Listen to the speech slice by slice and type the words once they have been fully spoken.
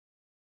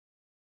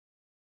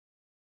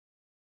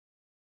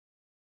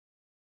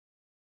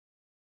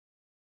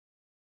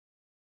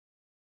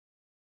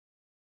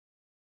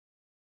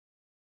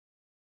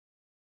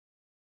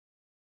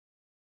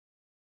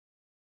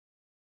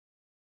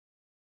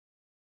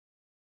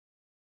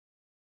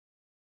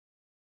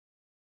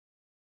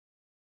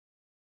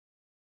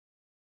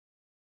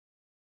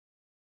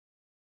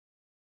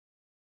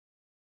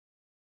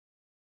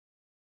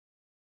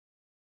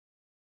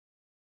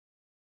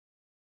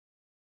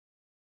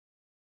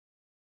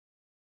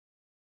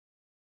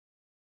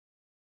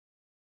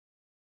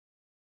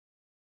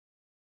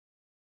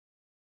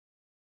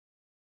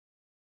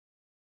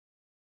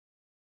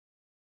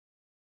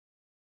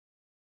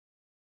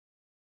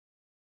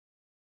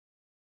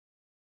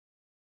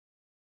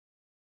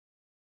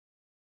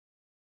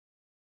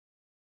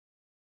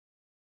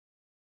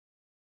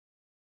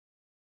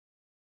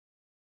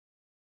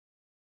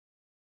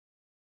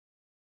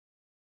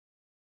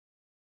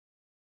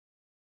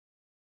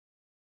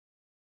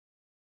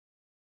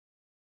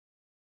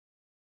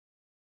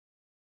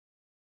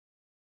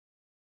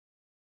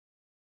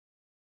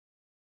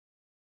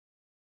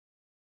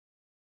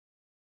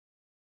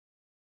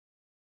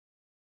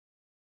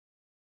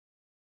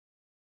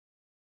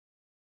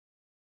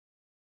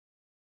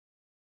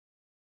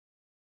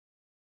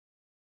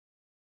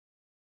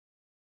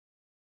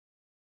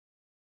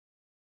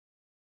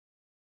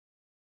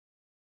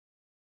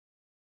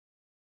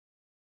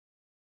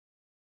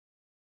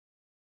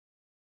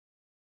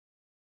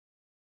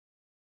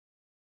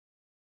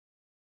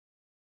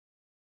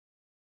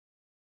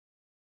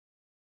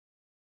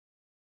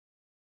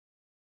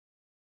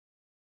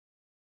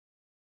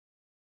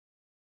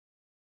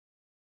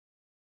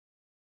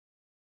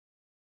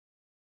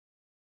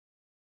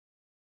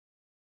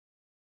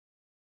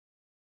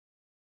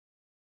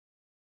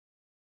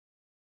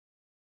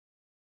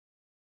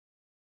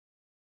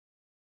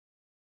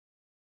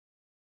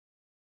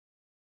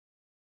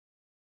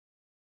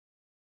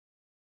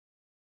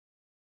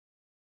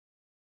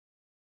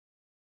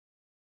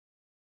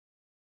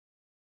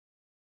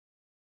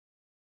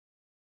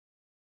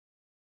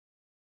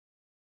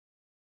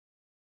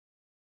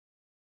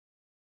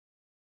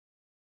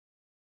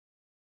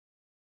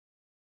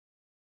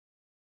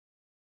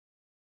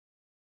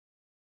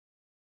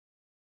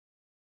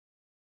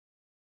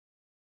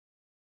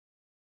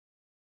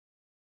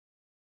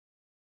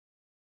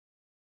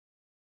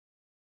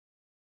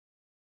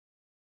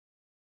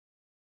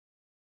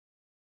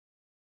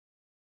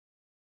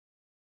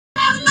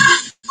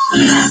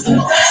Clap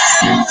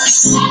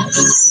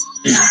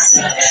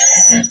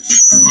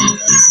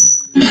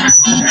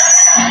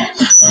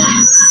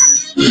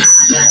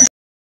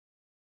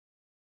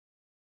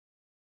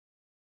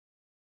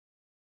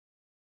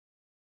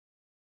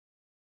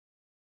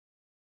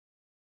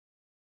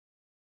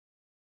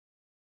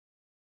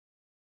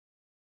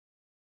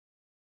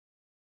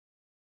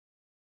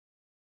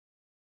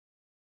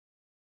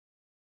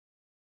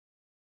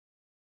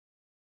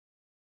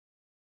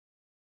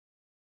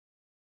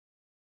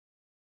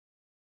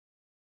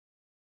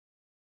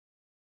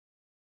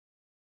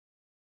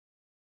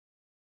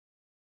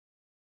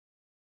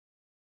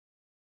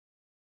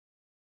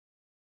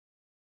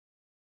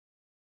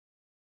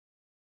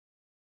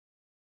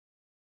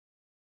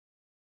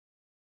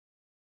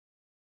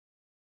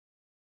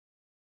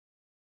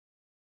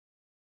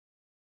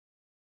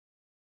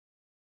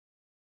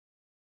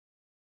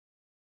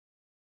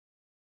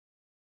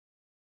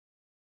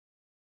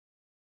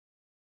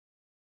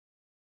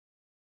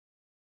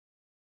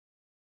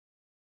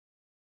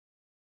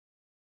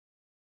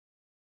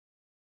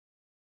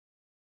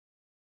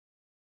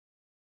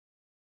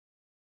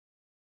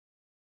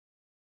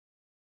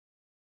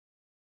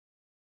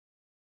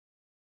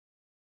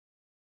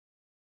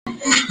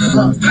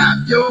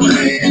your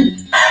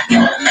hands.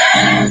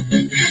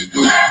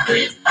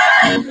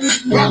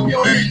 Clap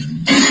your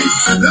hands.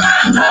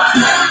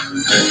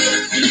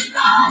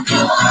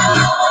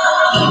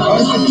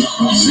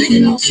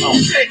 Singing our song.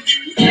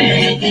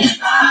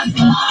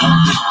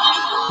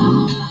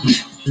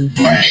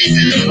 Praise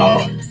the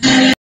Lord.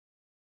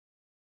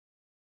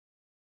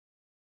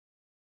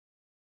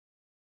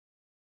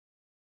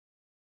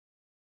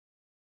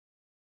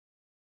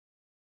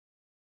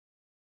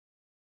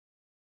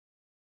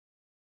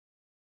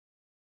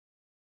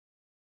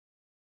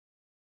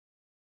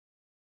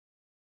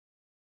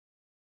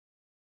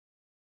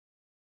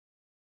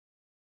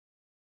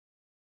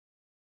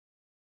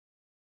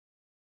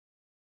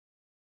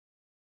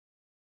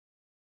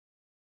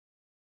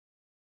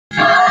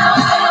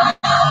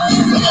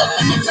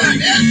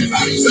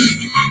 Everybody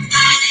sing.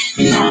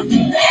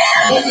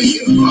 Over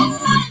here. Good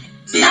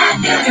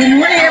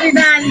morning,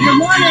 everybody. Good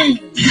morning.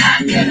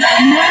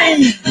 Good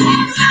morning.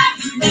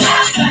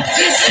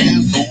 This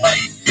is the way.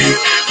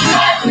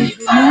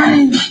 Good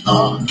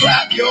morning.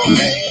 Clap your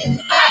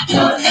hands.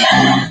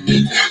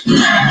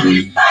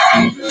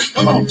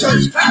 Come on,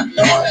 church. Clap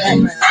your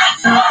hands.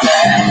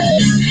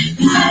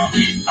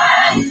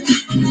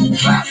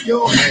 Clap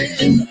your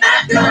hands.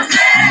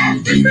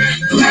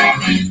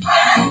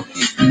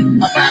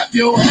 Clap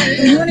your Good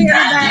hands. morning,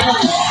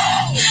 everybody.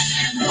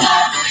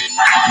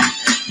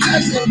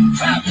 That's it.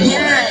 Clap your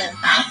hands.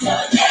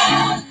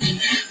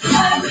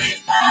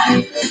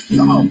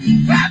 Come on,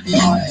 clap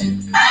your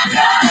hands.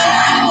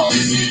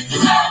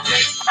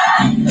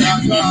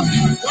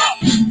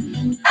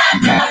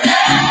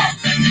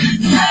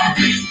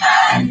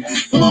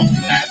 Come on,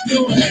 clap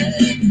your hands.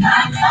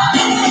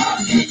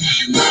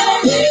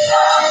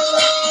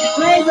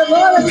 Praise the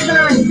Lord,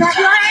 everybody. Clap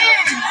your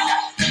hands.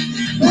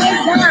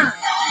 Praise God.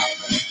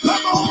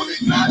 Come on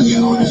and clap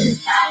your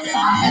hands.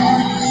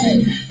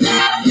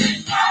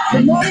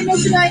 Good morning,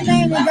 Missionary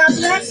Lane. God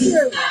bless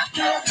you.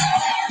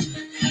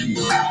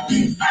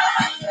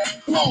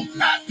 Come on,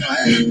 clap your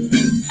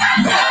hands.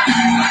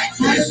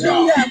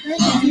 Hallelujah.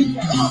 Thank you,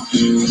 Jesus.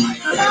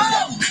 Come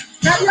on.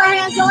 Clap your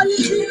hands, all you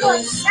people,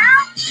 and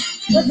shout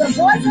with the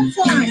voice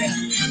of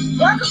triumph.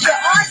 Welcome to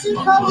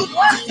RTCOGIC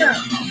Worship.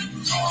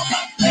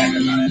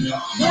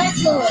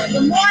 Yes, Lord.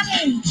 Good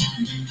morning.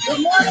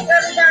 Good morning,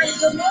 everybody.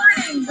 Good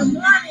morning. Good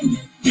morning.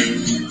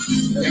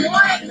 Good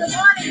morning. Good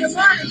morning. Good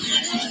morning.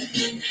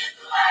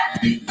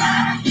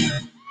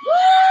 Woo!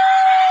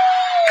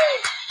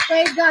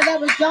 Praise God. That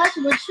was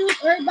Joshua Truth.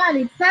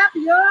 Everybody, clap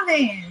your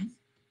hands.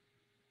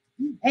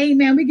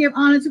 Amen. We give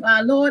honor to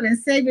our Lord and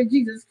Savior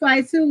Jesus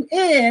Christ, who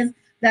is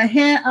the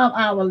head of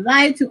our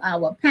life, to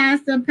our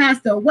pastor,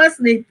 Pastor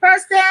Wesley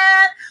Person.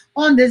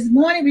 On this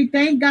morning, we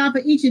thank God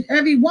for each and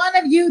every one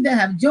of you that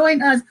have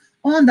joined us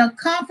on the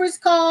conference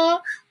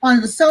call,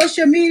 on the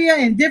social media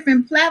and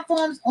different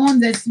platforms on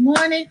this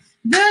morning.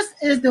 This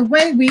is the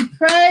way we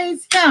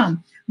praise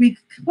Him. We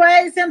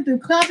praise Him through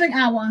clapping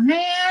our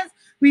hands.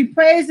 We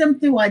praise Him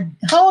through a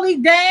holy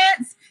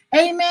dance.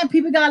 Amen.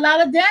 People got a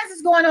lot of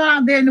dances going on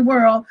out there in the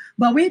world,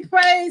 but we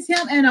praise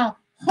Him in a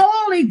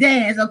holy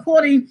dance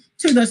according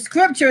to the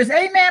scriptures.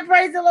 Amen.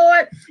 Praise the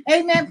Lord.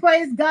 Amen.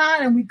 Praise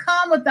God. And we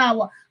come with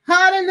our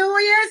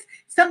hallelujahs.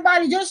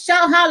 Somebody just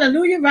shout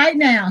hallelujah right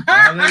now.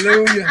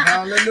 Hallelujah.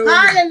 Hallelujah.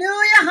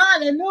 Hallelujah.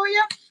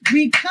 Hallelujah.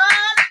 We come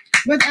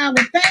with our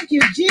thank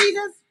you,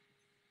 Jesus.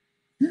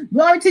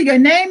 Glory to your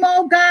name,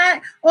 oh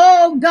God.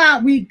 Oh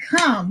God, we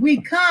come.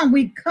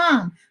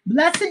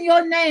 Blessing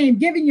your name,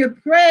 giving you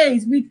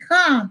praise. We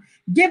come,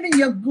 giving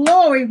you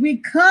glory. We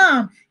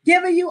come,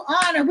 giving you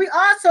honor. We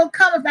also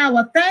come with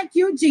our thank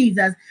you,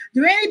 Jesus.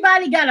 Do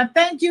anybody got a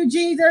thank you,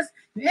 Jesus?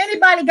 Do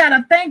anybody got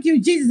a thank you,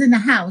 Jesus in the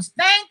house?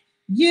 Thank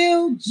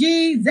you,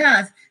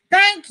 Jesus.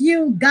 Thank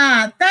you,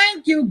 God.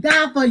 Thank you,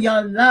 God, for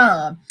your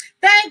love.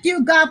 Thank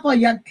you, God, for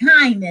your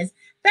kindness.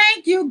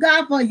 Thank you,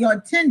 God, for your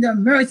tender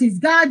mercies.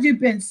 God, you've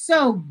been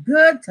so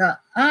good to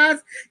us.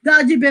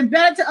 God, you've been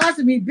better to us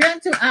than we've been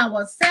to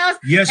ourselves.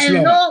 Yes, and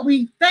Lord. Lord,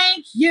 we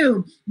thank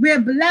you. We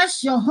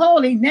bless your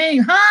holy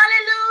name.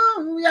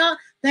 Hallelujah.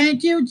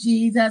 Thank you,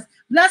 Jesus.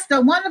 Bless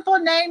the wonderful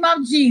name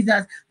of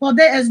Jesus, for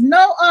there is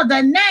no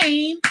other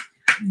name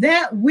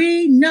that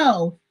we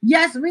know.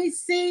 Yes, we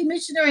see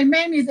missionary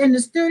Mamie is in the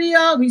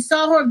studio. We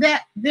saw her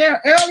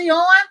there early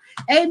on.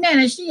 Amen.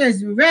 And she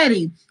is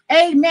ready.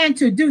 Amen.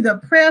 To do the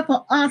prayer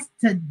for us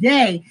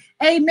today.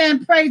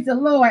 Amen. Praise the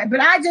Lord. But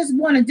I just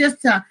wanted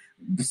to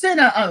send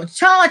a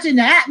charge in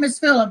the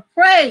atmosphere of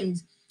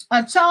praise,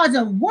 a charge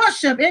of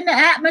worship in the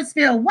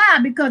atmosphere. Why?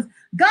 Because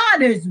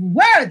God is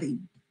worthy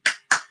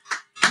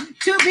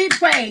to be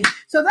praised.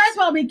 So that's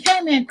why we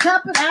came in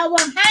clapping our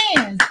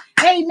hands.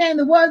 Amen.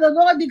 The word of the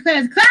Lord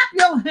declares, clap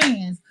your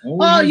hands,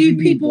 all you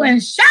people,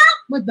 and shout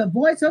with the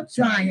voice of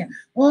triumph.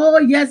 Oh,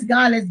 yes,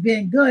 God has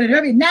been good. And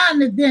every now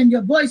and then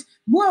your voice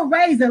will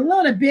raise a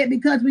little bit,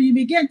 because when you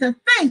begin to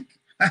think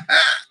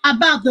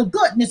about the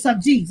goodness of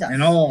Jesus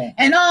and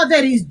all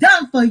that he's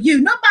done for you,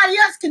 nobody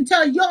else can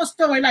tell your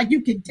story like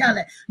you can tell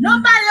it.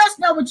 Nobody else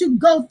know what you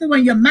go through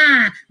in your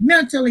mind,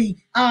 mentally,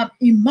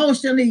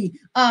 emotionally,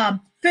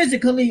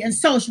 physically and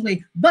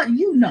socially, but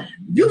you know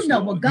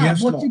what God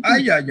brought you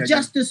through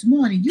just this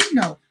morning. You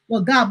know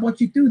what God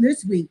brought you through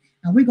this week.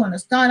 And we're going to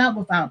start out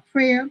with our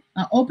prayer,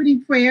 our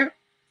opening prayer.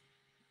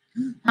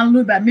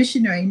 Hallelujah, by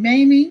missionary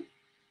Mamie.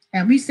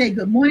 And we say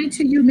good morning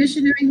to you,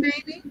 missionary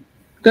Mamie.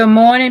 Good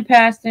morning,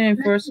 Pastor and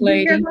First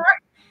Lady.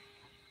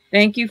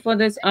 Thank you for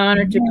this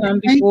honor to come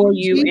before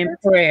you in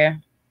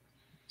prayer.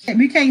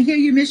 We can't hear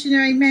you,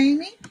 missionary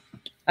Mamie.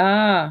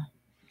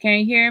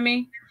 Can't hear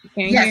me?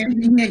 Yes,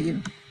 we can hear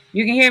you.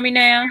 You can hear me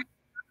now?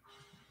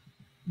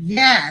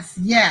 Yes.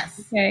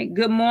 Okay.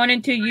 Good morning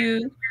to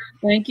you.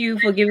 Thank you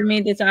for giving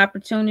me this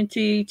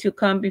opportunity to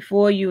come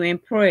before you in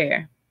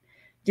prayer.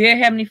 Dear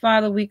Heavenly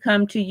Father, we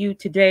come to you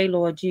today,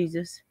 Lord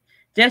Jesus,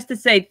 just to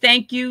say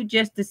thank you,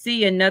 just to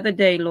see another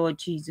day, Lord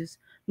Jesus.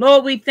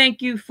 Lord, we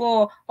thank you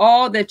for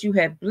all that you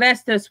have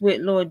blessed us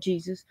with, Lord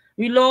Jesus.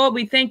 Lord,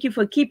 we thank you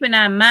for keeping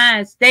our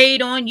minds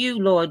stayed on you,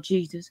 Lord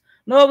Jesus.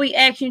 Lord, we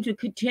ask you to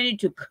continue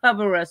to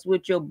cover us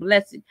with your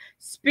blessed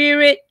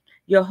Spirit,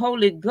 your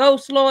Holy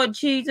Ghost, Lord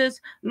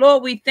Jesus.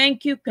 Lord, we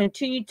thank you.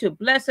 Continue to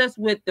bless us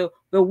with the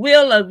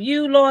will of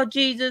you, Lord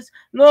Jesus.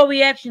 Lord,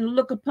 we ask you to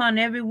look upon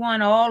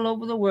everyone all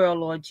over the world,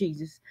 Lord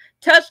Jesus.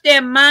 Touch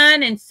their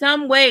mind in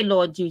some way,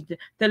 Lord Jesus,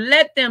 to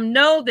let them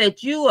know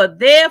that you are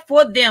there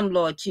for them,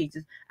 Lord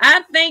Jesus.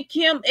 I thank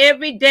him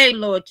every day,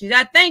 Lord Jesus.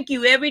 I thank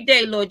you every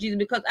day, Lord Jesus,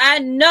 because I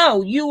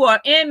know you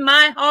are in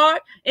my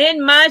heart,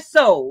 in my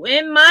soul,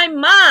 in my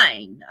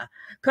mind,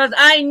 because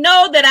I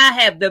know that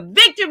I have the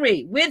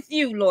victory with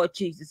you, Lord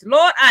Jesus.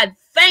 Lord, I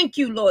thank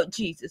you, Lord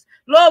Jesus.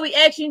 Lord, we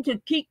ask you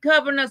to keep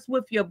covering us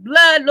with your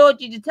blood, Lord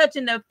Jesus,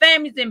 touching their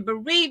families in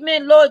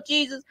bereavement, Lord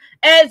Jesus,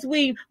 as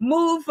we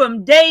move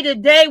from day to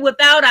day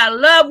without our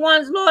loved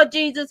ones, Lord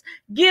Jesus.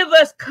 Give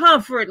us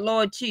comfort,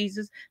 Lord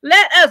Jesus.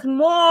 Let us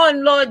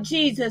mourn, Lord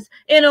Jesus,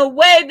 in a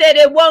way that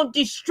it won't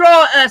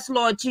destroy us,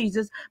 Lord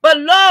Jesus. But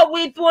Lord,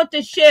 we want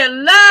to share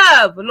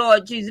love,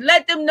 Lord Jesus.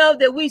 Let them know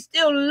that we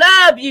still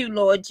love you,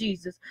 Lord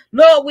Jesus.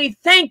 Lord, we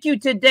thank you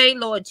today,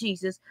 Lord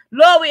Jesus.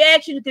 Lord, we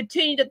ask you to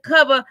continue to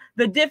cover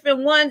the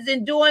different ones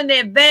in doing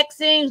their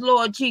vaccines,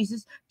 Lord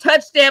Jesus.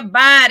 Touch their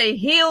body,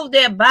 heal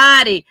their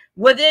body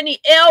with any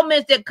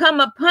ailments that come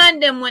upon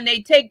them when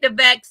they take the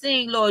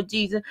vaccine, Lord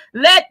Jesus.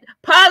 Let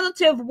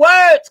positive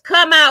words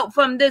come out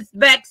from this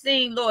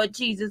vaccine, Lord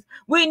Jesus.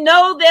 We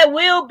know there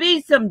will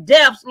be some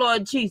deaths,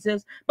 Lord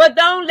Jesus, but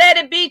don't let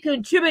it be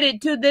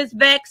contributed to this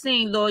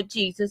vaccine, Lord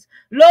Jesus.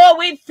 Lord,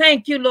 we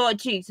thank you, Lord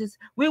Jesus.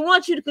 We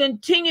want you to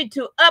continue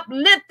to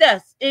uplift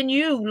us in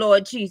you,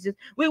 Lord Jesus.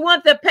 We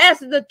want the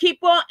pastors to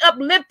keep on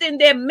uplifting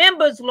their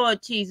members,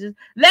 Lord Jesus.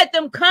 Let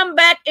them come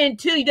back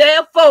into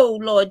their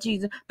fold, Lord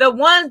Jesus. The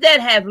ones that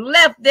have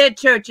left their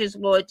churches,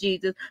 Lord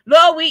Jesus.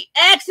 Lord, we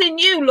asking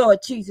you, Lord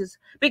Jesus,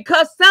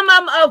 because some of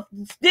them are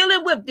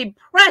dealing with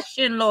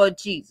depression, Lord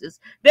Jesus.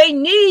 They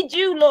need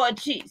you, Lord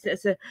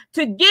Jesus,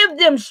 to give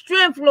them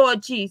strength,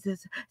 Lord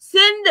Jesus.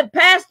 Send the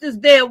pastors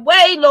their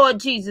way, Lord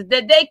Jesus,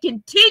 that they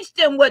can teach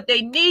them what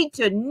they need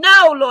to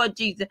know, Lord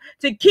Jesus,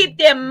 to keep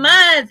their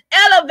minds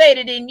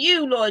elevated in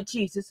you, Lord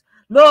Jesus.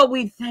 Lord,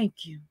 we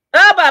thank you.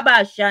 Lord,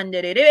 I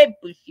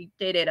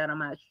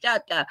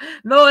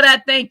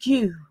thank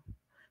you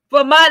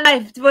for my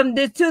life from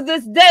this to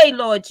this day,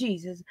 Lord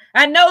Jesus.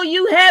 I know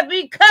you have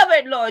me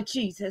covered, Lord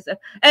Jesus,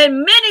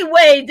 in many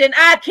ways that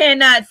I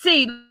cannot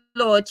see,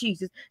 Lord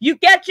Jesus. You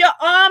get your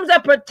arms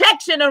of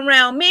protection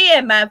around me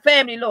and my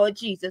family, Lord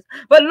Jesus.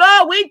 But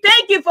Lord, we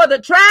thank you for the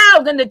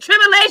trials and the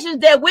tribulations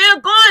that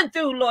we're going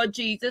through, Lord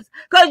Jesus,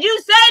 because you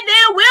said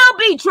there will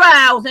be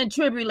trials and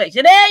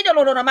tribulations. But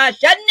we're going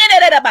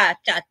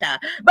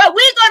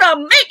to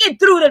make it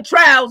through the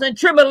trials and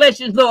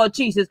tribulations, Lord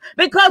Jesus,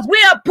 because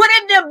we are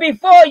putting them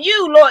before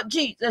you, Lord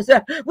Jesus.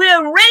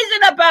 We're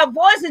raising up our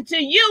voices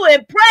to you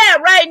in prayer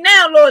right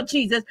now, Lord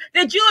Jesus,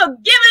 that you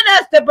have given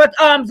us the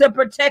arms of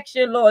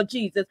protection, Lord Lord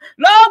Jesus.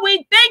 Lord,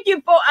 we thank you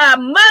for our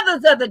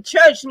mothers of the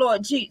church,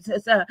 Lord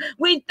Jesus.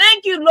 We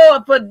thank you,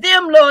 Lord, for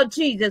them, Lord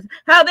Jesus,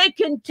 how they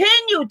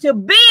continue to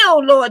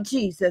build, Lord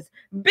Jesus.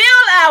 Build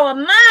our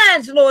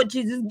minds, Lord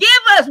Jesus.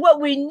 Give us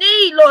what we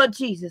need, Lord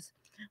Jesus.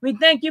 We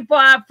thank you for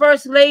our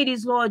first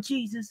ladies, Lord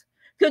Jesus.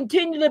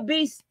 Continue to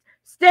be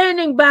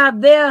standing by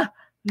their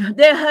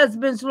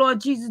husbands,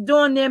 Lord Jesus,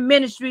 doing their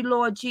ministry,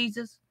 Lord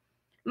Jesus.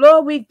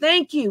 Lord, we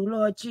thank you,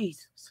 Lord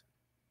Jesus.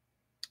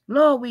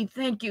 Lord, we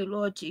thank you,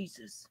 Lord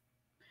Jesus.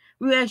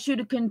 We ask you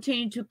to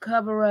continue to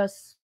cover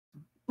us.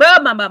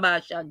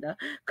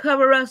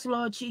 Cover us,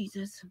 Lord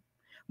Jesus.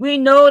 We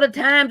know the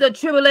times of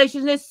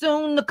tribulation is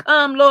soon to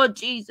come, Lord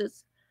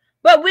Jesus.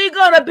 But we're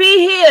going to be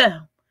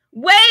here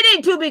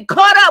waiting to be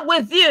caught up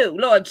with you,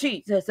 Lord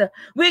Jesus.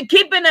 We're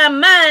keeping our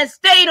minds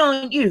stayed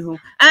on you.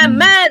 Our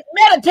minds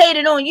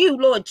meditated on you,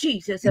 Lord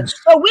Jesus.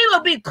 But we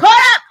will be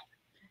caught up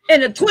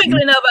in the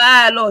twinkling of an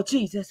eye, Lord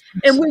Jesus.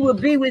 And we will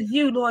be with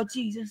you, Lord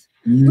Jesus.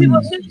 We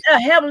will meet our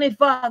Heavenly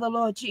Father,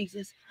 Lord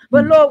Jesus.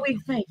 But Lord, we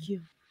thank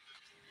you.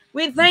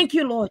 We thank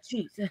you, Lord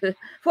Jesus,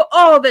 for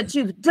all that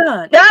you've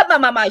done.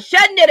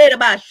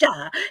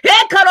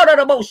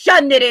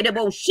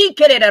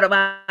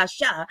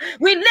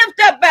 We lift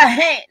up our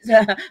hands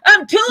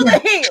unto the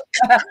hill.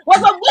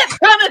 What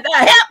cometh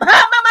our help?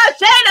 Our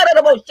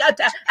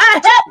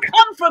help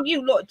come from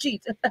you, Lord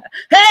Jesus.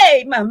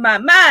 Hey, my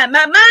mind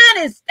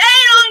is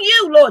stayed on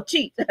you, Lord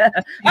Jesus. I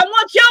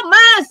want your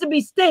minds to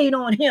be stayed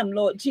on him,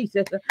 Lord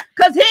Jesus,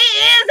 because he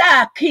is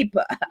our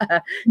keeper.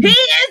 He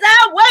is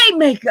our way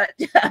maker.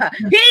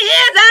 He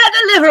is our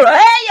deliverer.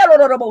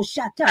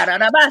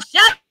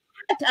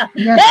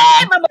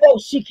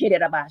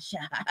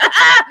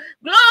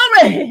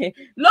 Glory,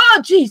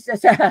 Lord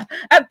Jesus. I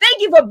thank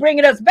you for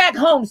bringing us back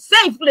home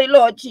safely,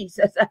 Lord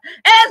Jesus.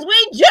 As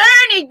we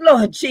journeyed,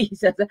 Lord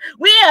Jesus,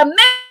 we have made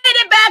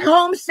it back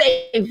home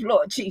safe,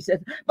 Lord Jesus.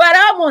 But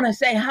I want to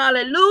say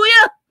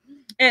hallelujah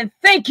and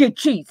thank you,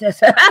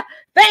 Jesus.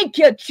 Thank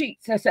you,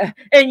 Jesus.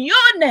 In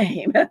your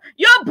name,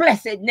 your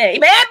blessed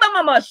name.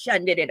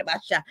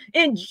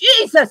 In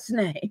Jesus'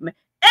 name.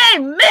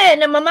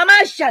 Amen. Amen.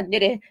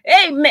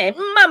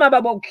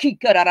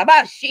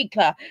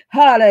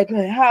 Hallelujah.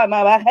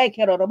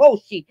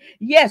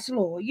 Yes,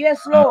 Lord.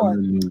 Yes, Lord.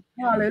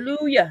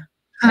 Hallelujah.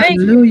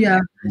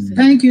 Hallelujah.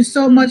 Thank you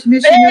so much,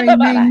 missionary.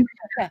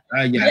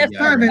 Yes,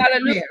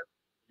 hallelujah.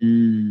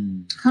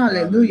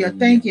 Hallelujah.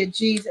 Thank you,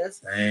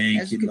 Jesus.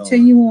 As you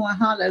continue on,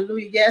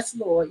 hallelujah. Yes,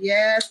 Lord.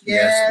 Yes.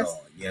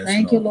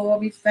 Thank you,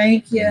 Lord. We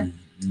thank you.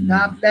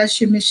 God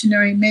bless you,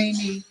 missionary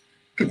Mamie.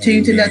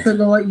 Continue to let the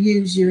Lord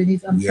use you in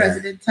these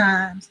unprecedented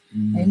times.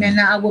 Amen.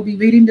 Now I will be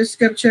reading the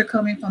scripture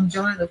coming from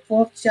Jonah, the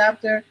 4th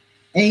chapter.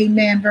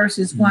 Amen.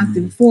 Verses 1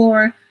 through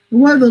 4. The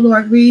word of the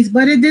Lord reads,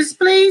 but it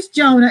displeased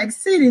Jonah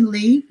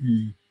exceedingly,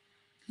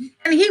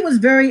 and he was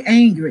very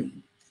angry.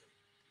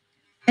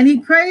 And he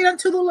prayed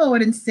unto the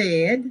Lord and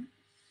said,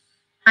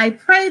 I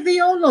pray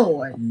thee, O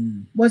Lord,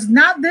 was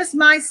not this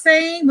my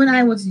saying when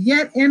I was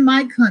yet in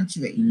my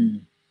country?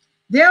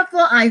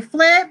 Therefore I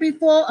fled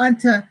before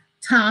unto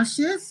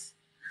Tarshish,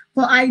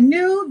 for I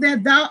knew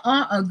that thou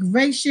art a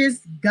gracious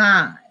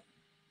God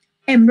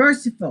and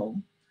merciful,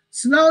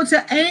 slow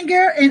to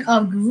anger and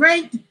of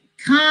great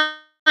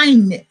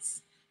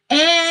kindness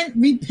and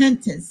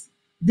repentance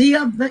thee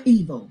of the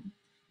evil.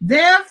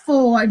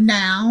 Therefore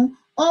now,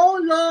 O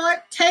Lord,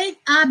 take,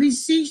 I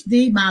beseech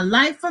thee, my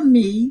life from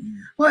me,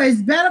 for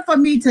it's better for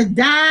me to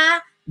die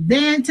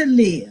than to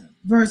live.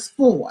 Verse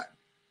 4.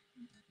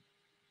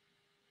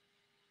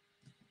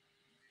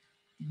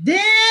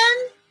 Then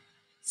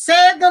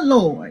said the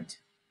Lord,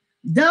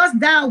 dost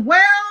thou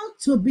well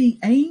to be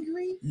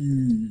angry?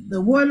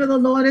 The word of the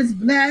Lord is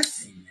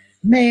blessed. Amen.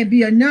 May it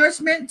be a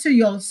nourishment to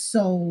your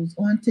souls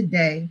on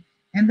today.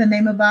 In the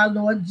name of our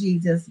Lord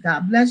Jesus.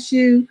 God bless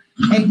you.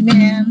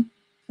 Amen.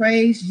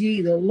 Praise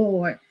ye the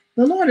Lord.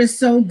 The Lord is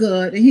so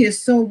good, and he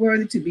is so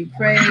worthy to be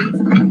praised.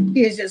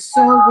 He is just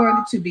so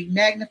worthy to be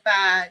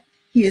magnified.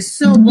 He is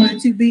so worthy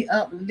to be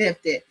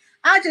uplifted.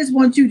 I just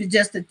want you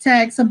to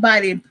tag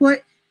somebody and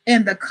put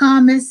in the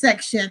comment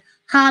section,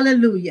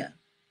 hallelujah.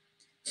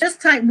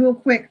 Just type real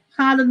quick,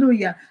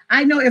 hallelujah.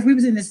 I know if we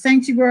was in the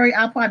sanctuary,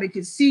 I probably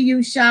could see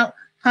you shout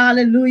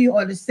hallelujah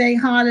or to say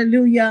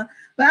hallelujah.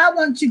 But I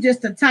want you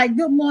just to type,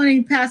 good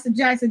morning, Pastor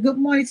Jackson. Good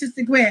morning,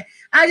 Sister Gwen.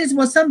 I just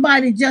want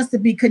somebody just to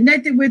be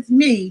connected with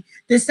me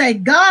to say,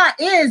 God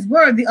is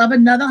worthy of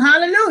another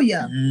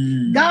hallelujah.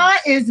 God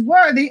is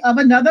worthy of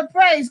another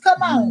praise.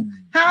 Come on.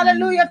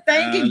 Hallelujah.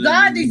 Thank you.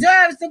 God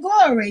deserves the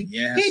glory.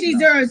 Yes, he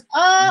deserves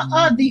all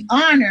of the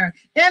honor.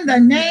 In the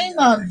name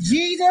of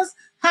Jesus.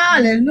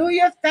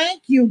 Hallelujah.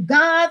 Thank you,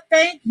 God.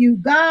 Thank you,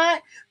 God.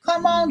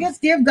 Come on, let's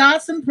give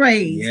God some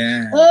praise.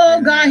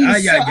 God,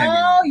 he's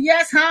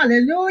yes,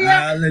 hallelujah.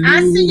 I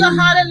see your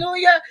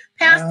hallelujah.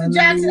 Pastor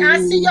Jackson, I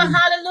see your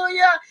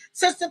hallelujah.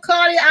 Sister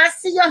Claudia, I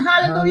see your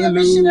hallelujah.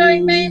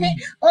 Missionary Mamie.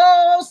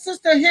 Oh,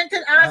 Sister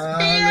Hinton,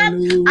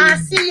 I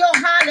see your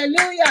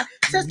hallelujah.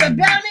 Sister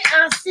Bellamy,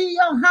 I see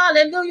your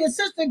hallelujah.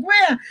 Sister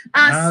Graham,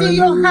 I see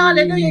your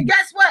hallelujah.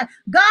 Guess what?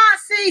 God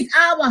sees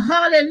our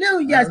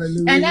hallelujahs.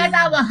 And as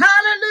our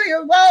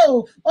hallelujah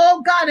roll,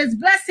 oh, God is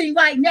blessing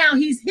right now.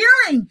 He's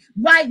healing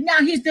right now.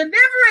 He's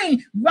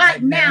delivering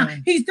right now.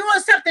 He's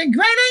doing something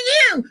great in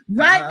you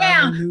right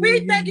now.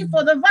 We thank you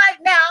for the right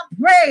now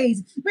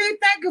praise. We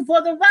thank you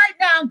for the right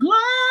now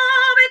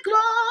glory,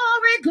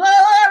 glory,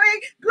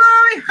 glory,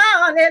 glory,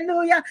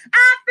 hallelujah.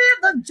 I feel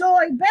the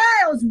joy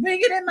bells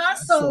ringing in my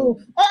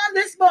soul on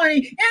this morning.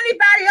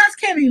 Anybody else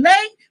can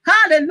relate?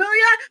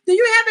 Hallelujah. Do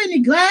you have any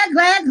glad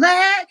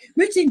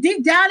reaching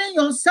deep down in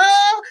your soul?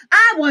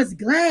 I was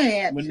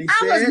glad.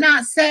 I was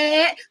not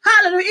sad.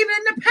 Hallelujah. Even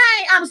in the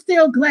pain, I'm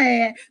still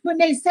glad. When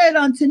they said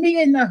unto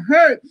me in the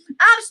hurt,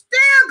 I'm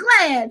still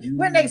glad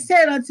when they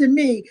said unto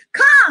me,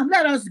 come,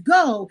 let us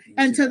go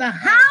into the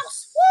house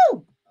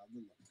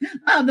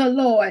of the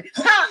Lord.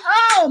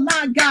 Oh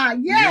my God.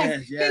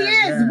 Yes, he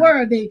is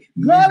worthy.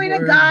 Glory to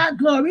God.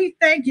 Glory.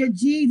 Thank you,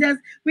 Jesus.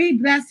 We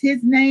bless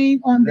his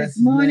name on this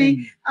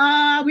morning.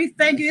 We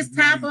thank you. It's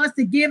time for us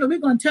to give, and we're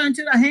going to turn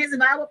to the hands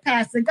of our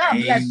pastor. God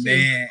bless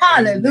you.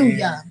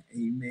 Hallelujah.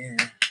 Amen.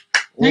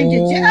 Thank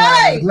you, Jesus.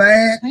 I'm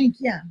glad. Thank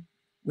you.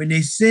 When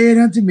they said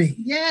unto me,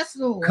 yes,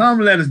 Lord,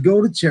 come, let us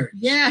go to church.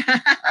 Yeah.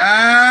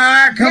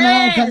 Come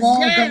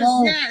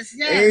on. Yes.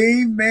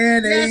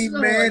 Amen. Yes, amen.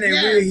 Lord, and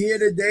yes. we're here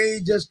today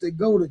just to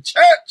go to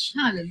church.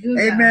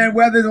 Hallelujah. Amen.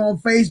 Whether it's on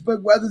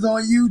Facebook, whether it's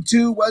on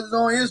YouTube, whether it's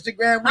on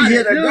Instagram, we're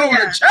here to go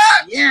to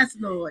church. Yes,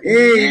 Lord. Amen.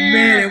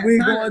 Yes. And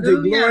we're going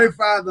to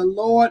glorify the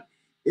Lord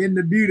in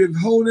the beauty of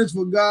holiness,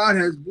 for God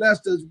has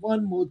blessed us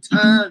one more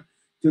time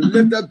to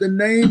lift up the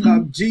name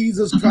of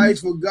Jesus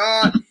Christ, for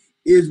God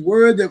is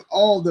worthy of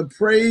all the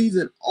praise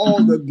and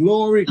all the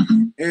glory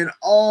and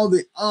all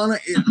the honor.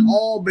 It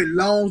all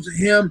belongs to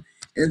him.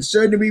 And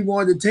certainly we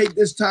want to take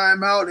this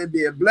time out and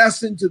be a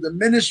blessing to the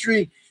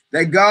ministry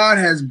that God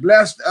has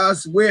blessed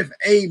us with.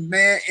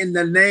 Amen. In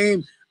the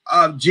name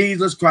of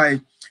Jesus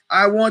Christ.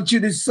 I want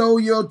you to sow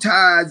your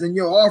tithes and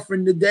your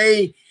offering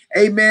today.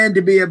 Amen.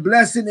 To be a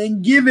blessing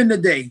in giving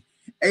today.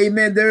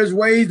 Amen. There's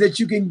ways that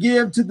you can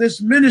give to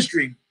this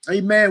ministry.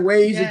 Amen.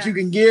 Ways that you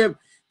can give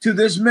to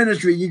this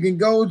ministry. You can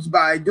go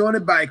by doing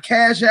it by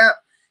Cash App,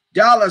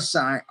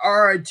 $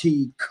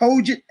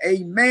 RTCOGIC.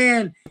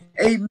 Amen.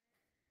 Amen.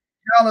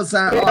 $ RT.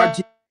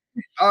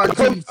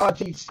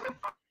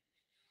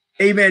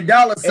 Amen.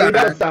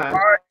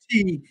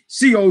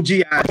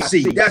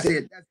 $RTCOGIC. That's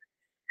it.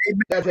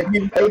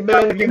 Amen.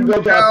 Amen. You can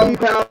go to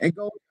PayPal and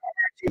go to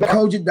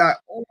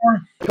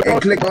RTCOGIC.org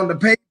and click on the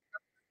page,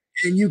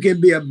 and you can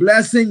be a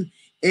blessing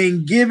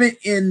in giving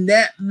in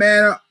that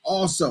manner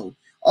also.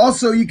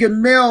 Also, you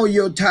can mail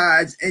your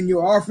tithes and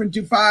your offering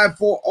to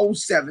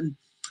 5407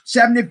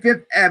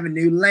 75th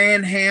Avenue,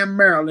 Lanham,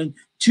 Maryland,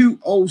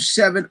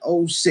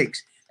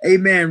 20706.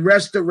 Amen.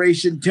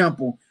 Restoration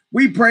Temple.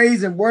 We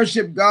praise and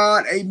worship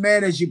God.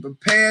 Amen. As you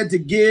prepare to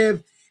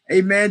give.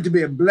 Amen. To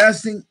be a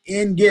blessing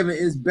in giving.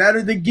 It's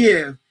better to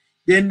give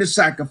than to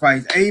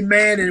sacrifice.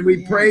 Amen. And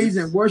we praise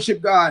and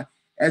worship God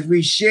as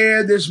we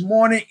share this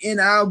morning in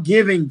our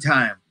giving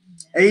time.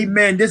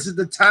 Amen. This is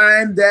the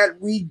time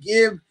that we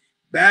give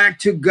back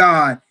to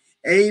God.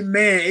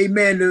 Amen.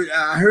 Amen.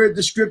 I heard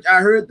the script.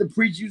 I heard the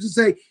preacher used to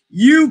say,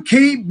 you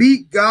can't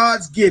beat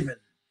God's giving,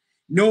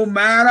 no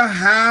matter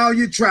how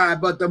you try.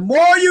 But the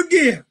more you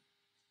give,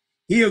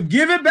 he'll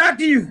give it back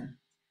to you.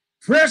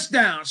 Pressed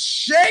down,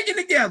 shaking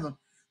together,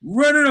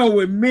 running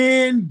over.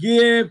 Men,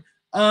 give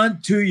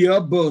unto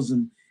your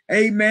bosom.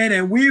 Amen.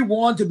 And we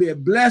want to be a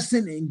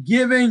blessing in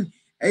giving.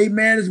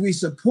 Amen. As we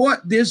support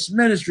this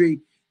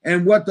ministry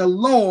and what the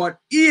Lord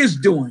is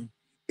doing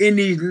in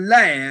these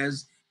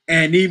last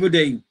and evil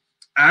days.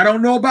 I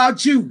don't know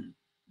about you,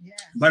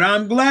 but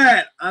I'm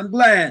glad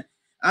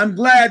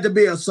to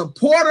be a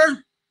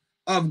supporter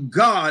of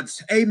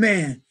God's.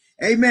 Amen.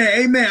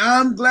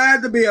 I'm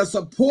glad to be a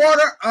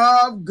supporter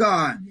of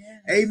God.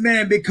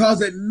 Amen.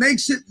 Because it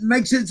makes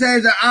it say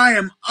that I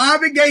am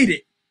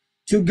obligated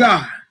to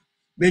God.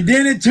 But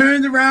then it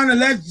turns around and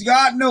lets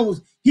God know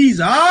he's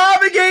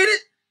obligated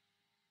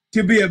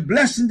to be a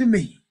blessing to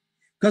me.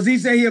 Because he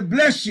said he'll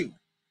bless you.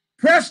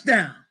 Press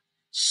down,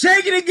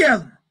 shake it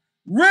together,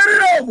 run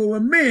it over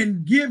when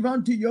men give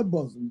unto your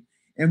bosom.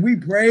 And we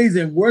praise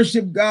and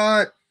worship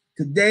God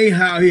today,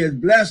 how he has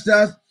blessed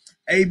us,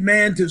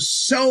 amen, to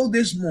sow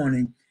this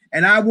morning.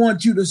 And I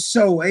want you to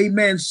sow,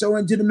 amen, sow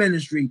into the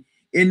ministry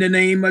in the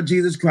name of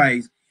Jesus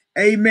Christ.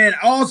 Amen.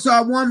 Also,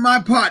 I want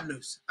my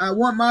partners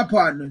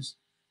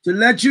to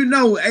let you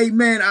know,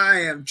 amen,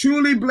 I am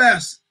truly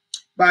blessed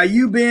by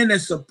you being a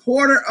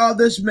supporter of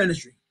this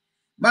ministry.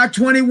 My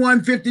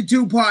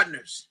 2152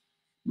 partners.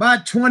 My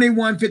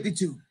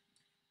 2152.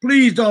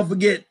 Please don't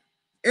forget,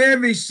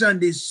 every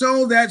Sunday,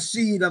 sow that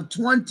seed of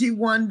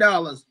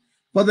 $21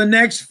 for the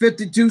next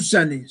 52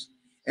 Sundays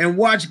and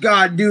watch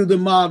God do the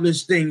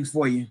marvelous things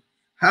for you.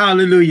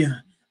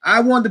 Hallelujah.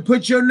 I want to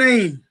put your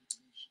name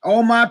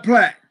on my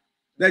plaque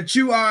that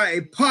you are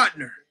a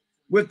partner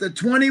with the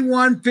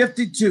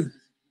 2152.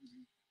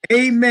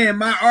 Amen.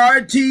 My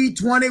RT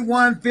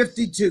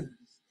 2152.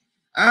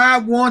 I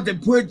want to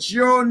put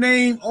your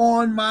name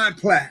on my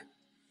plaque.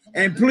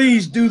 And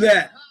please do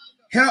that.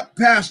 Help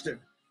Pastor,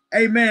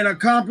 amen,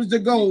 accomplish the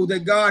goal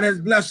that God has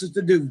blessed us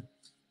to do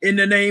in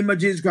the name of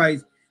Jesus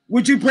Christ.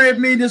 Would you pray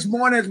with me this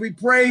morning as we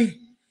pray,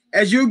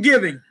 as you're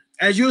giving,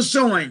 as you're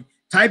sowing?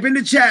 Type in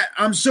the chat,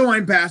 I'm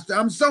sowing, Pastor,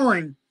 I'm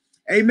sowing.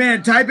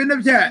 Amen. Type in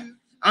the chat,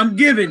 I'm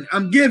giving,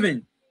 I'm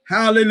giving.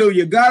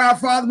 Hallelujah. God our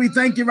Father, we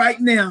thank you right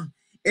now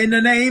in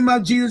the name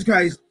of Jesus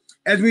Christ.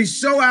 As we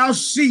sow our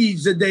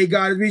seeds today,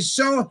 God, as we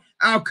sow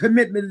our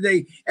commitment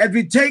today, as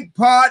we take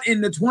part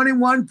in the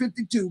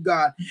 2152,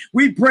 God,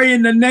 we pray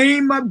in the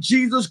name of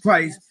Jesus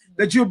Christ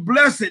that you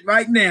bless it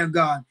right now,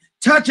 God.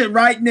 Touch it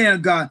right now,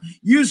 God.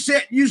 You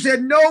said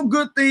no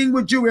good thing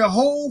would you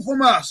withhold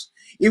from us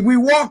if we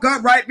walk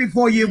up right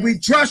before you, if we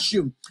trust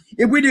you,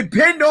 if we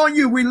depend on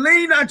you, we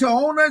lean not to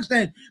our own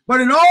understanding, but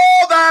in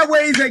all thy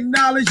ways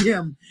acknowledge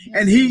him,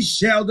 and he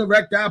shall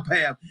direct our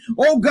path.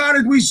 Oh God,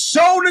 as we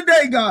sow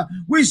today, God,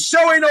 we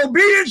sow in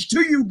obedience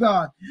to you,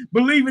 God,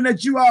 believing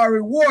that you are a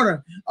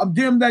rewarder of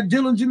them that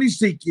diligently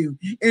seek you.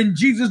 In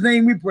Jesus'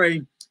 name we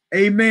pray.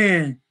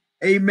 Amen.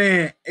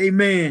 Amen.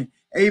 Amen.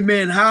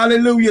 Amen.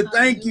 Hallelujah.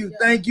 Thank you.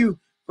 Thank you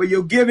for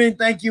your giving.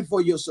 Thank you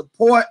for your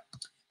support.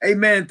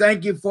 Amen.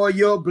 Thank you for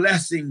your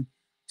blessing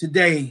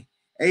today.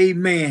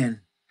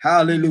 Amen.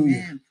 Hallelujah.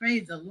 Amen.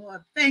 Praise the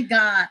Lord. Thank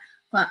God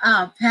for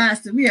our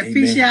pastor. We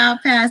appreciate our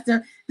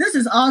pastor. This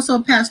is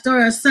also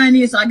Pastoral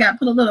Sunday, so I got to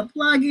put a little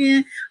plug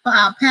in for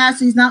our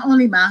pastor. He's not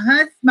only my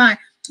husband,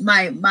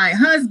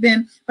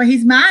 but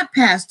he's my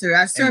pastor.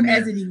 I serve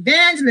as an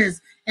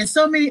evangelist and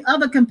so many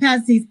other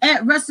capacities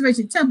at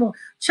Restoration Temple,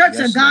 Church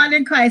of God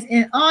in Christ,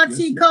 and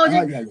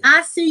RTCOGIC.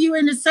 I see you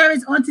in the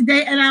service on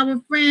today, and our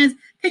friends.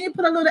 Can you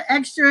put a little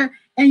extra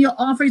in your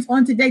offerings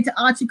on today to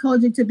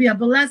RTCOGIC to be a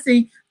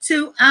blessing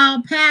to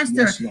our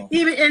pastor?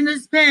 Even in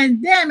this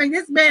pandemic,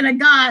 this man of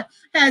God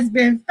has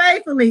been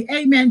faithfully,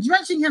 amen,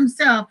 drenching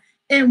himself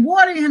and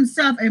watering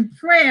himself in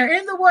prayer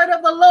in the word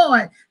of the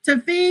Lord to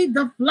feed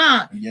the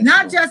flock,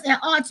 not just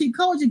at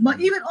RTCOGIC,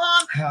 but even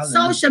on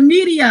social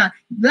media.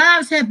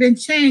 Lives have been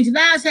changed,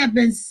 lives have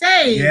been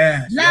saved,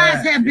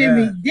 lives have been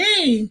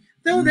redeemed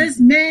through this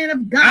man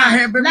of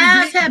God.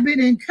 Lives have been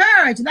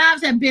encouraged,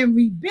 lives have been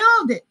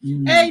rebuilded,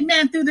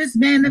 amen, through this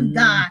man of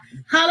God.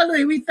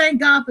 Hallelujah. We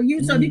thank God for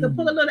you. So if you can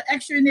put a little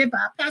extra in there for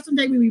our pastor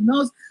today, we will be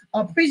most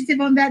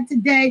appreciative on that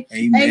today.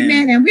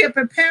 Amen. And we are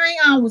preparing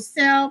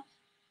ourselves,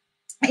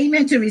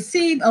 amen, to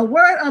receive a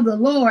word of the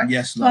Lord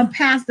from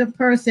Pastor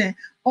Person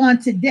on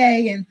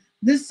today. And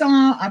this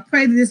song, I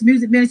pray that this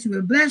music ministry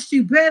will bless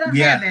you. Bread of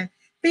heaven,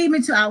 feed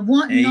me till I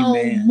want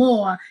no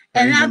more.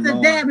 And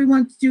after that, we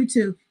want you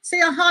to say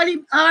a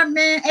hearty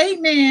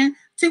amen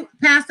to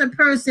Pastor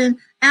Person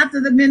after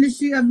the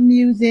ministry of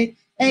music.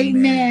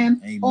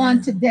 Amen.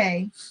 On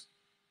today.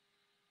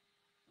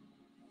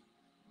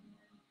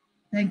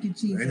 Thank you,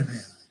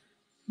 Jesus.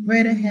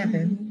 Bread of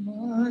heaven.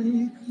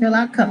 Fill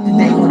our cup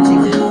today, Lord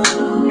Jesus.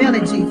 Fill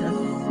it, Jesus.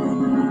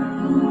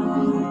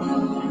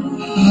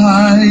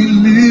 I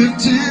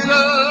lift it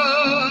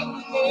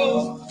up,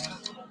 Lord.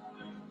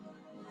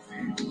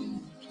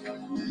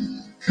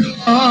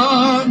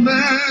 Come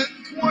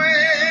and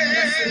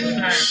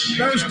quench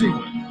Thirsty.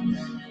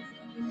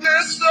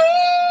 this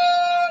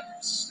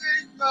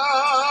thirsting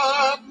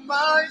of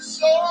my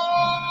soul.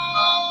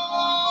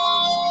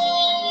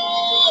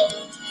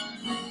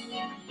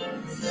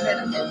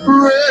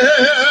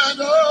 Bread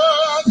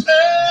of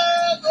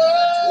heaven.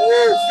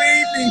 Oh,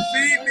 feed me,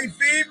 feed me,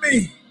 feed me.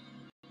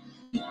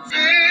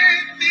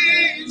 Feed me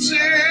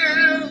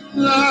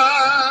till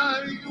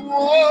I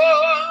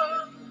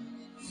want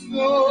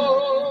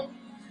no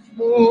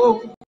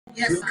more.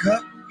 Your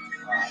cup.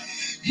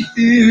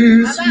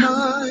 Here's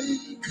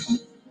my cup.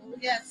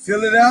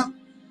 Fill it out.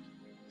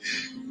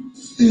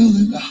 Fill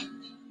it up.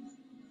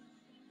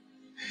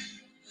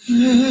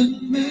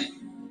 And make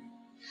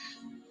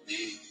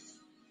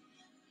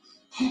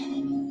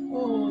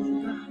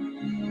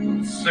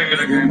Sing it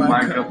again,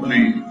 Micah,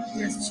 please.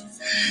 Yes,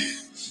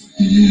 Jesus.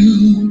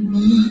 fill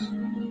my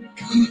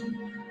cup.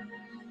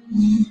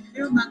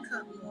 Fill my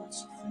cup, Lord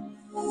Jesus.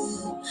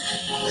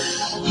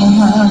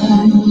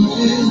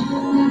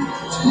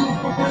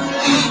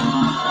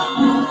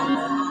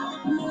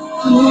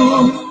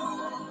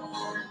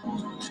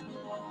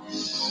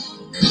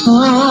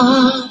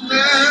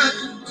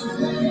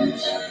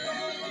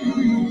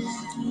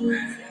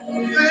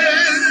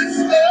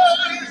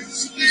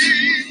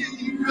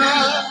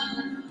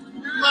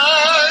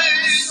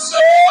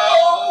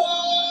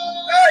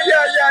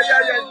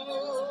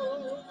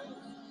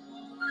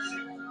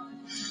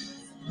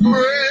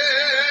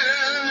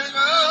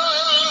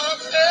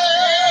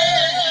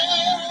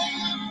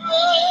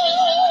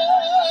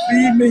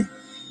 Feed me.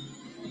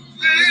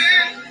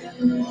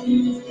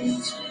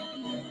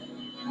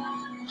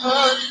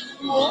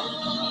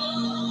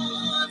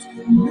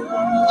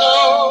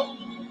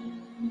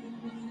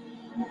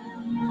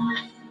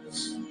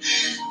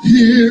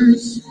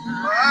 Here's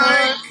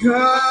My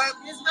cup.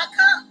 Here's my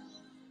cup.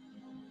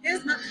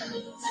 Here's my cup.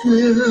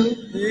 fill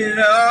Fill it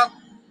up.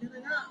 Fill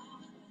it up.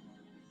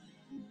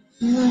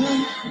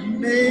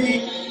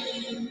 make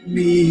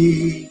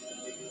me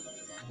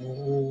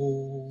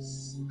whole.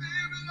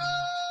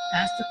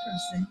 Pastor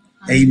Percy.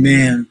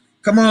 Amen.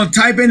 Come on,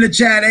 type in the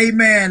chat.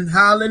 Amen.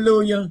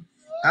 Hallelujah.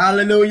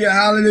 Hallelujah.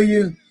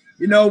 Hallelujah.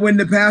 You know, when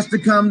the pastor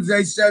comes,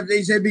 they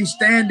say be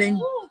standing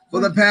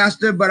for the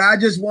pastor, but I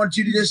just want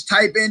you to just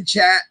type in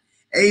chat.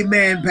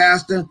 Amen,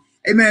 Pastor.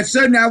 Amen.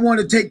 Certainly, I want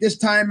to take this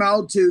time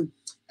out to,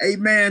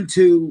 amen,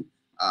 to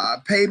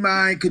pay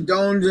my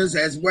condolences,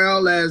 as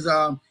well as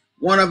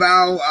one of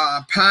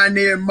our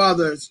pioneer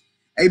mothers.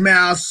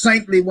 Amen.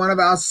 One of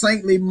our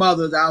saintly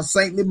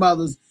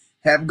mothers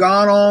have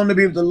gone on to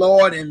be with the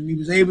Lord, and he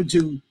was able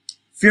to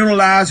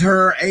funeralize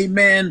her.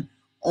 Amen.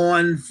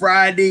 On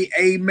Friday.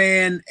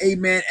 Amen.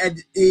 Amen. At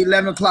the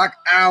 11 o'clock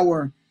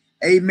hour.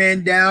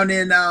 Amen. Down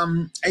in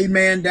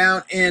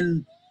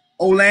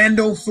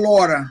Orlando,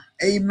 Florida.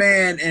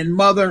 Amen. And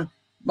Mother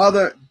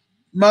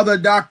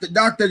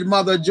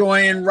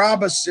Joanne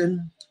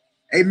Robinson.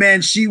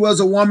 Amen. She was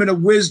a woman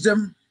of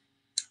wisdom,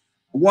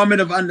 a woman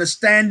of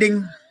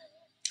understanding,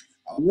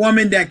 a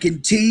woman that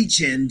can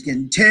teach and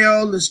can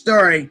tell the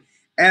story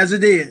as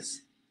it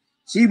is.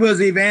 She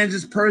was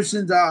Evangelist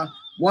Person's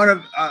one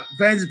of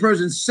Evangelist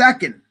Person's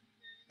second,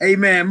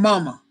 amen,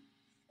 mama.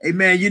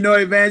 Amen. You know,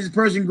 Evangelist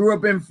Person grew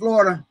up in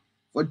Florida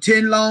for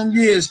 10 long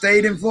years,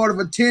 stayed in Florida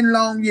for 10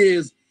 long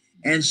years,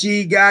 and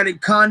she got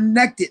it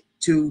connected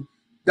to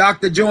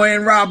Dr.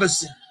 Joanne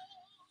Robinson.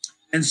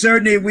 And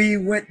certainly we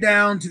went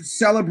down to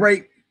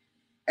celebrate,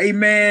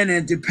 amen,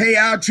 and to pay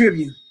our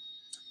tribute.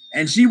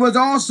 And she was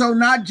also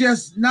not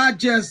just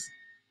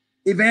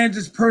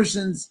Evangelist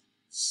Person's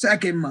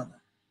second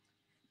mother,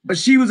 but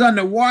she was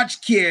under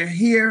watch care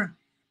here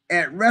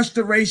at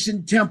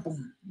Restoration Temple.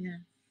 Yeah.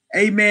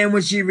 Amen.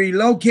 When she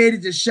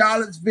relocated to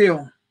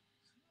Charlottesville,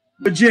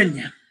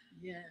 Virginia.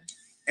 Yes.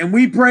 And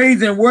we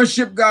praise and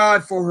worship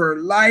God for her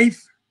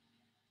life,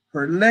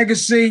 her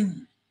legacy,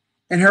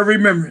 and her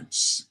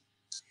remembrance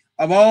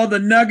of all the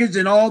nuggets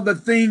and all the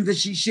things that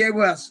she shared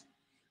with us.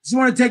 Just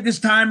want to take this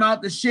time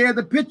out to share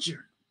the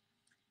picture,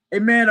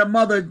 amen, of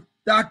Mother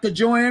Dr.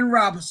 Joanne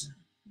Robinson.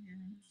 Yes.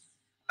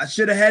 I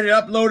should have had it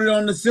uploaded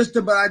on the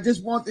system, but I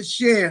just want to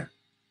share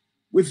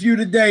with you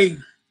today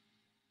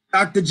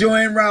Dr.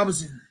 Joanne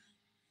Robinson.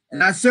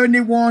 And I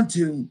certainly want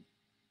to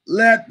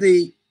let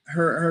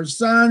her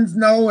sons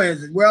know,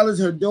 as well as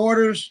her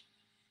daughters,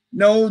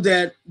 know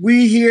that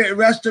we here at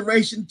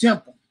Restoration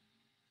Temple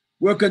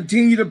will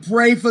continue to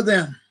pray for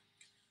them,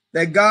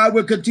 that God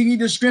will continue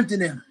to strengthen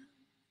them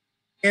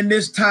in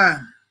this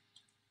time.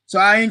 So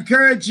I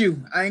encourage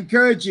you,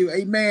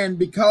 amen,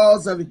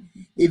 because of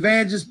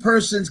Evangelist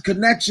Person's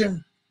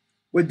connection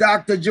with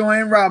Dr.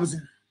 Joanne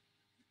Robinson,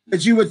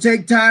 that you would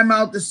take time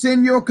out to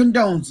send your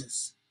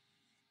condolences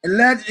and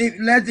let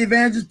the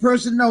Evangelist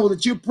Person know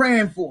that you're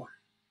praying for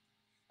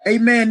her.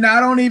 Amen.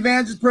 Not only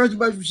Evangelist Person,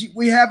 but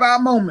we have our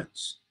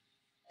moments.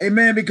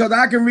 Amen. Because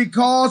I can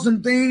recall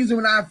some things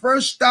when I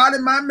first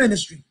started my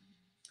ministry.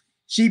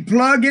 She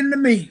plugged into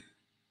me.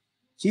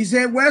 She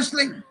said,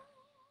 Wesley,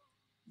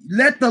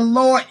 let the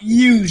Lord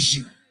use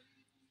you.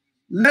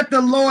 Let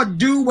the Lord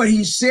do what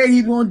he said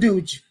he's going to do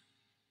with you.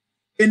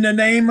 In the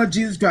name of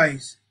Jesus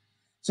Christ.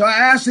 So I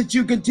ask that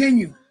you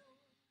continue,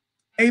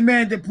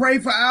 amen, to pray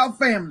for our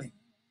family.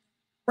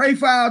 Pray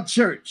for our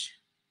church.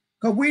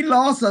 Because we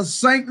lost a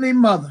saintly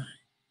mother.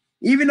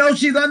 Even though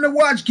she's under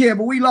watch care,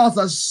 but we lost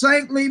a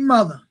saintly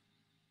mother.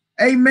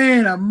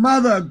 Amen. A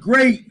mother of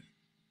great,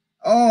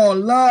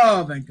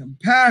 love and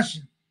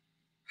compassion.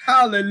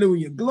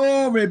 Hallelujah.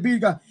 Glory be to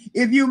God.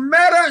 If you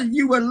met her,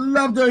 you would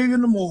love her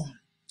even more.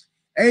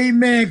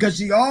 Amen. Because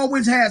she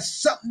always has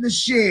something to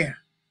share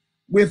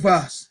with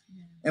us.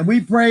 And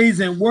we praise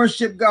and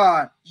worship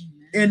God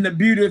in the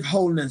beauty of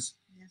holiness.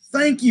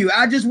 Thank you.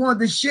 I just wanted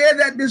to share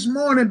that this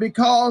morning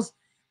because,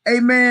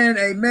 amen,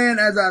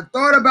 as I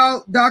thought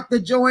about Dr.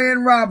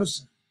 Joanne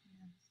Robinson,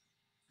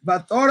 if I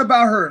thought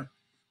about her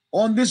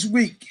on this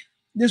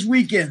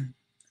weekend,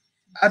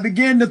 I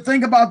began to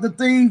think about the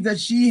things that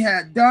she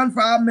had done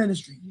for our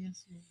ministry.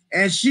 Yes,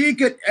 and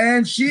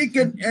she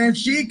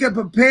could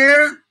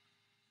prepare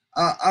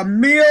a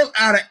meal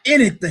out of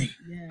anything.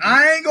 Yeah.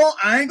 I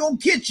ain't gonna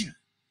kid you,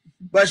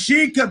 but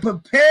she could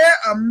prepare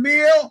a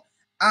meal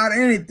out of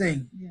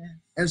anything. Yeah.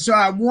 And so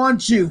I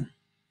want you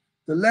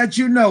to let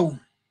you know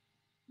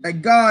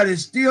that God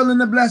is still in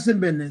the blessing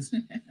business.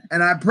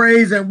 And I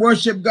praise and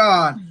worship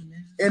God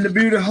in the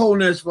beauty of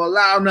holiness for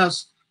allowing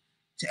us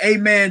to,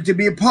 amen, to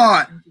be a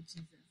part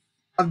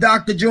of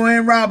Dr.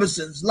 Joanne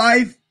Robinson's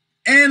life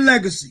and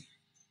legacy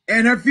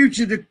and her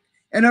future.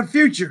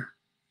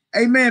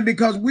 Amen.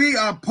 Because we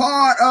are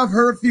part of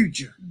her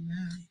future.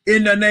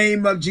 In the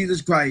name of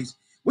Jesus Christ.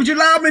 Would you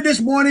allow me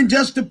this morning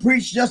just to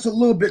preach just a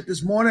little bit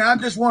this morning? I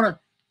just want to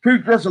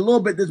preach just a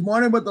little bit this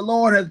morning, but the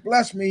Lord has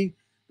blessed me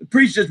to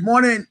preach this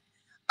morning.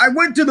 I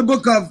went to the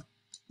book of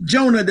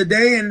Jonah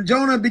today, and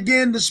Jonah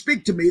began to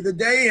speak to me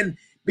today and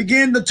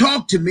began to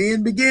talk to me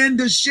and began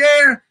to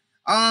share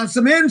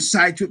some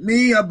insights with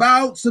me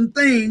about some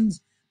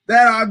things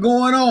that are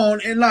going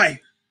on in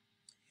life.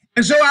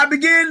 And so I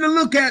began to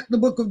look at the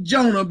book of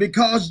Jonah,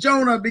 because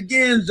Jonah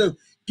begins to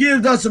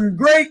give us some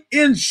great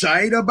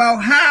insight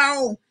about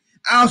how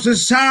our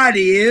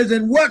society is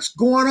and what's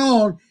going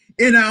on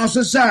in our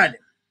society.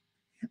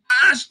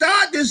 I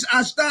start this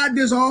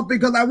off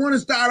because I want to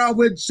start off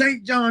with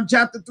St. John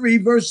chapter 3,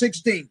 verse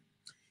 16.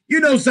 You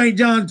know St.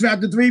 John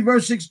chapter 3,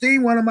 verse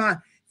 16, one of my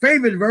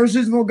favorite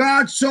verses. For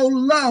God so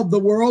loved the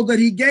world that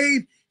he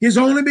gave his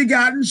only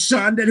begotten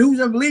Son, that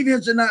whosoever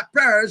believeth shall not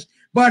perish,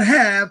 but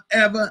have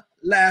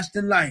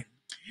everlasting life.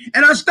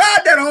 And I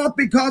start that off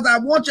because I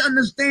want you to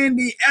understand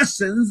the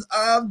essence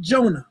of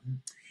Jonah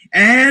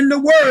and the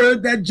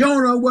word that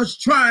Jonah was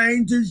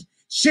trying to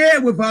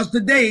share with us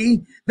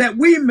today, that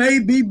we may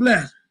be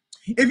blessed.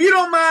 If you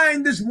don't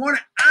mind this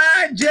morning,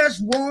 I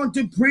just want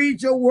to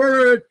preach a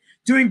word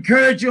to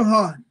encourage your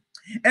heart.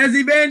 As the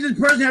evangelist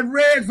person had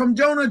read from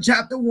Jonah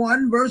chapter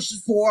 1, verse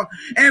 4,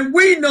 and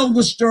we know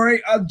the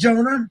story of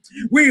Jonah.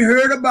 We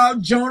heard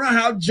about Jonah,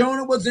 how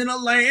Jonah was in a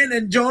land,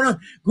 and Jonah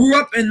grew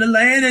up in the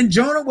land, and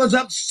Jonah was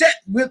upset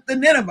with the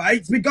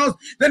Ninevites because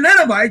the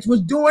Ninevites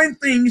was doing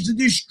things to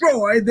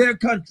destroy their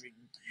country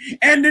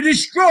and to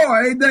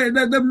destroy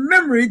the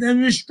memories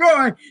and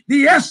destroy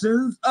the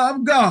essence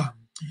of God.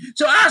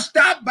 So I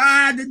stopped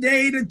by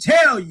today to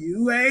tell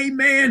you,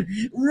 amen,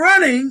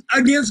 running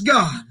against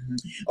God.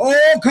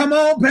 Oh, come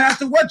on,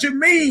 Pastor, what you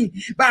mean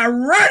by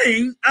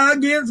running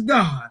against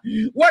God?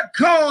 What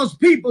caused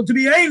people to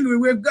be angry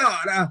with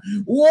God?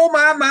 Oh,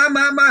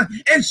 my.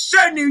 And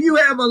certainly you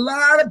have a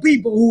lot of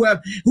people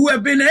who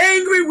have been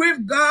angry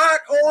with God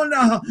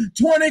on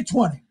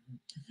 2020.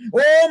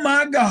 Oh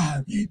my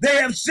God. They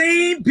have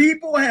seen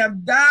people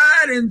have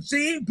died and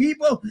seen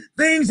people,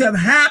 things have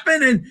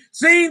happened and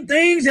seen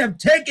things have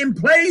taken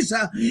place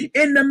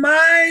in the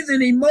minds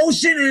and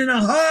emotion and in the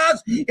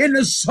hearts, in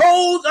the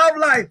souls of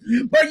life.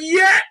 But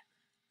yet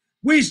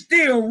we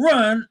still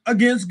run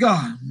against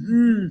God.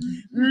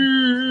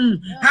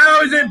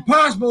 How is it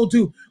possible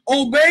to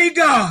obey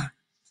God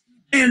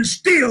and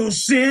still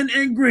sin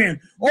and grin?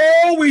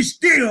 Oh, we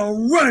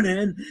still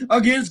running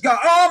against God.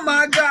 Oh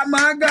my God.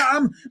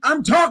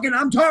 I'm talking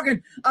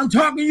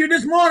to you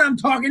this morning. I'm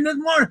talking this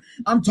morning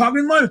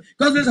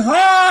because it's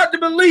hard to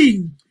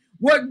believe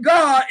what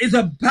God is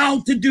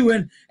about to do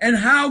and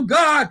how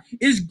God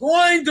is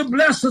going to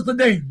bless us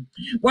today.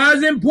 Why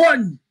it's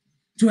important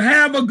to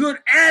have a good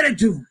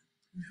attitude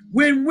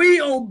when we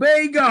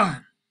obey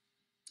God.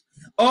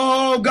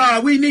 Oh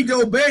God, we need to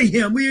obey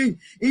him. We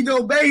need to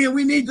obey him.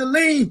 We need to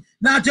lean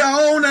not to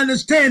our own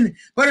understanding,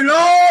 but in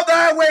all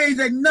thy ways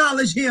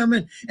acknowledge him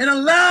and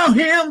allow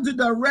him to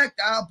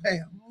direct our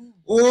path.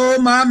 Oh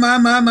my.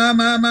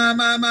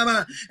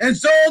 And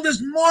so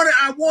this morning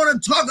I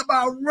want to talk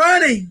about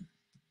running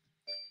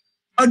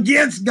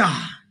against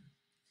God.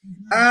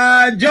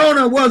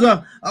 Jonah was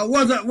a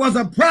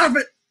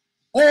prophet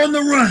on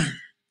the run.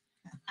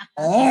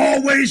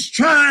 Always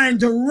trying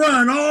to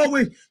run,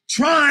 always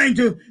trying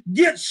to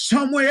get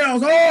somewhere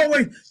else,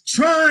 always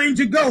trying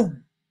to go.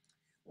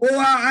 Oh,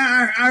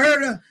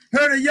 I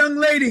heard a young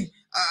lady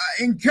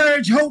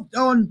encourage Hope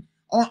on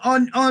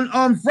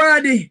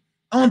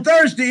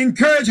Thursday,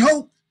 encourage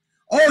Hope.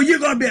 Oh, you're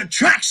gonna be a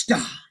track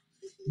star.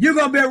 You're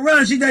gonna be a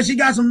runner. She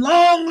got some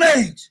long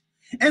legs.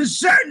 And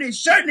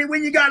certainly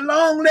when you got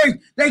long legs,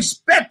 they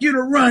expect you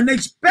to run. They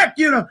expect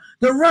you to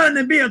run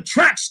and be a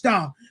track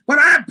star. But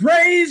I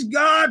praise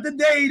God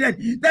today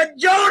that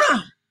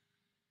Jonah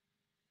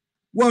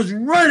was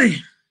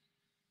running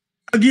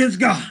against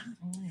God.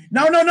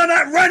 No,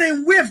 not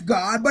running with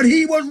God, but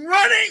he was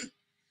running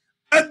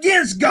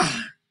against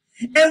God.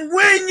 And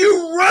when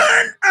you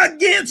run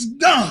against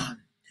God,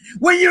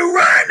 when you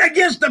run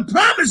against the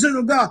promises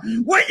of God,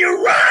 when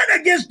you run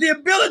against the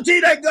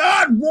ability that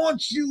God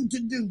wants you to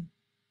do,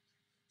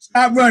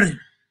 stop running.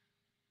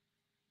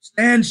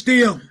 Stand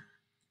still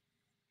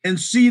and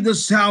see the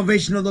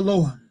salvation of the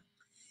Lord.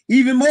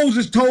 Even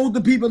Moses told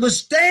the people to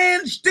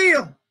stand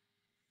still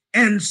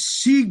and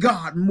see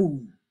God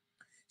move.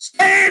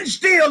 Stand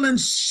still and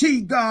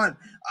see God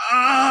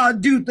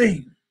do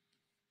things.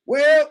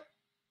 Well,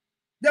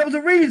 there was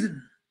a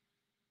reason,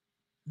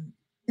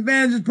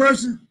 evangelist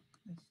person,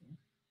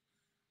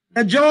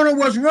 that Jonah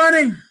was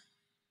running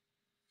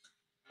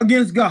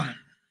against God.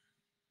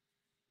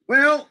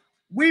 Well,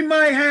 we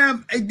might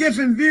have a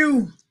different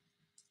view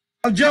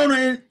of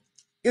Jonah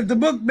if the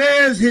book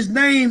bears his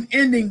name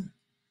ending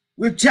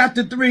with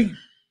chapter 3.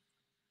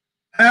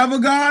 However,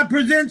 God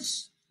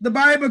presents the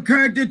Bible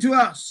character to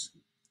us,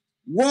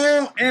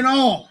 war and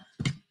all.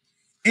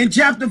 In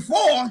chapter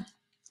 4,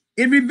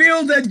 it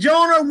reveals that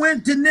Jonah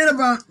went to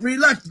Nineveh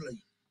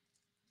reluctantly.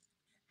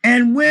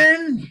 And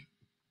when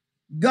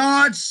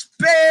God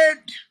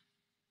spared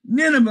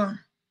Nineveh,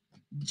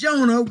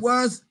 Jonah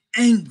was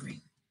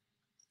angry.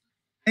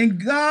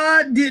 And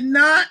God did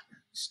not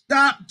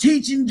stop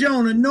teaching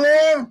Jonah,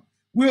 nor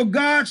will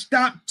God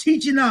stop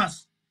teaching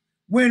us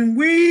when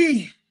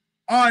we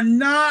are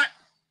not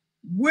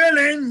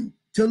willing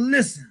to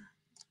listen.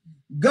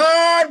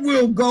 God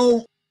will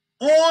go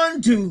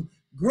on to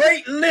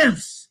great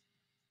lengths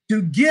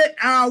to get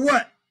our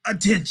what?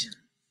 Attention.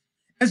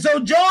 And so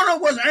Jonah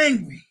was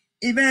angry,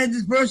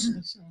 evangelist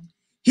person.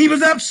 He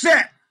was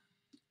upset.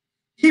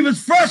 He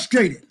was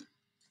frustrated.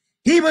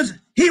 He was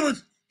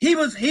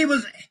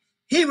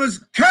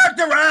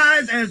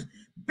characterized as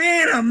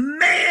being a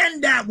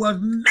man that was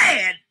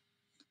mad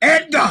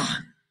at God.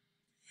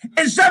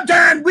 And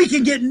sometimes we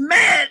can get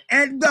mad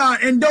at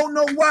God and don't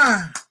know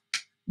why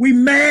we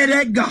mad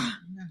at God.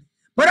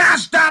 But I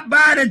stopped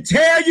by to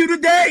tell you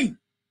today,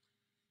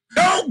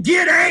 don't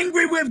get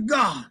angry with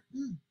God.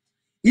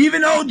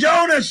 Even though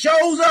Jonah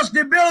shows us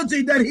the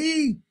ability that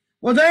he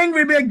was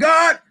angry with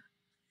God,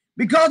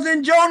 because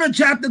in Jonah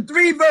chapter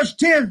 3, verse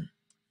 10,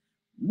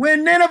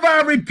 when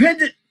Nineveh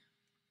repented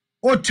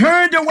or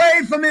turned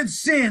away from its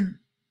sin,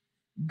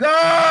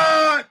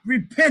 God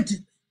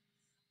repented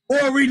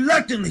or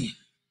reluctantly.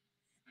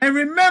 And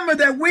remember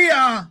that we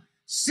are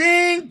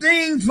seeing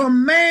things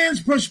from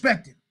man's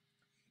perspective.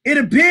 It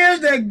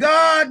appears that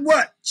God,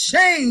 what?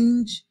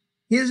 Changed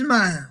his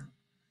mind.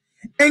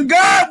 And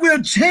God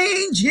will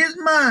change his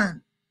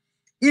mind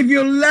if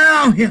you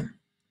allow him.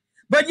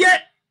 But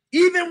yet,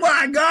 even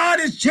while God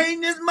is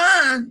changing his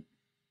mind,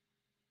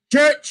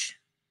 church,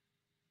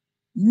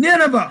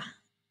 Nineveh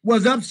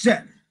was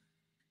upset.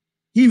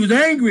 He was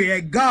angry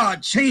at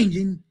God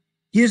changing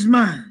his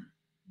mind.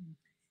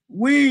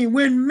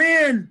 When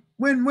man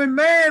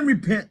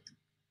repents,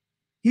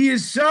 he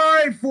is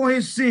sorry for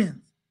his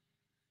sins.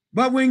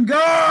 But when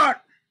God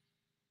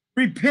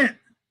repents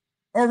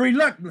or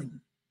reluctantly,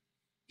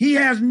 he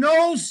has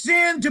no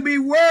sin to be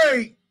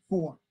worried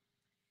for.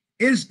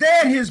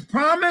 Instead, his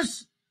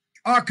promise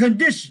are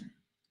conditioned.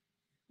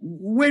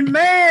 When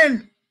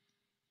man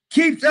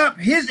keeps up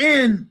his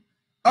end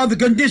of the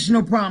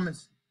conditional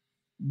promise,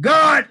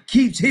 God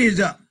keeps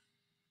his up.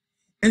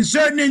 And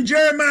certainly in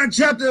Jeremiah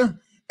chapter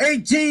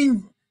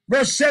 18,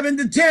 verse 7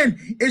 to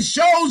 10, it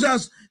shows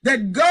us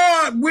that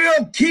God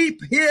will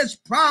keep his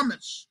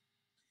promise.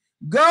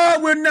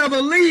 God will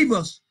never leave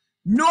us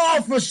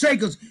nor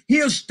forsake us.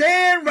 He'll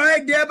stand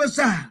right there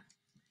beside.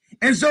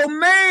 And so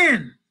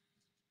man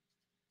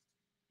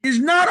is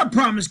not a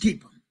promise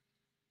keeper,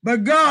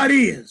 but God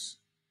is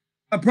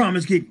a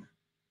promise keeper.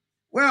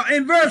 Well,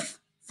 in verse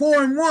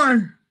 4 and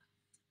 1,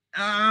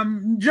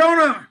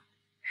 Jonah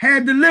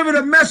had delivered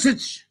a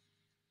message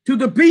to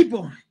the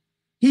people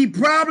he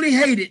probably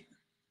hated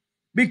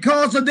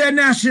because of their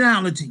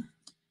nationality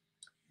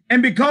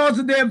and because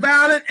of their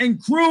violent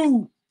and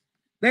cruel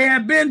they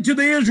had been to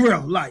the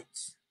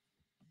Israelites.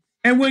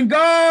 And when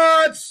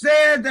God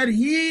said that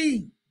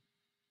he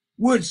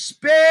would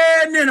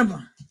spare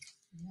Nineveh,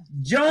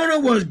 Jonah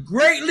was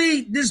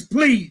greatly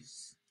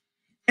displeased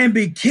and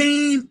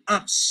became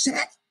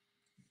upset,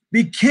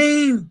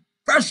 became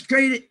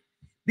frustrated,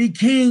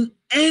 became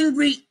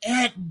angry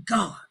at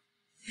God.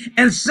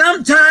 And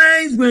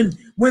sometimes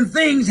when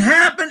things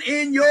happen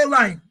in your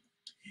life,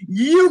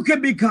 you can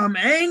become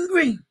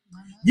angry,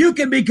 you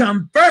can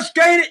become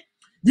frustrated,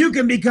 you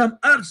can become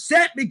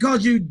upset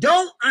because you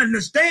don't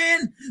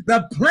understand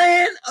the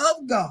plan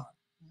of God.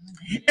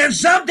 And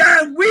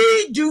sometimes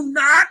we do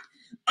not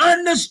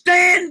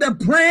understand the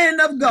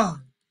plan of God.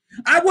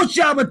 I wish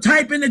y'all would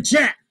type in the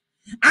chat,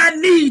 I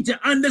need to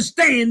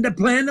understand the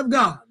plan of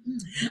God.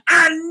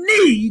 I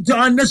need to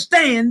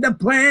understand the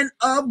plan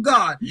of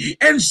God.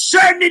 And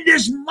certainly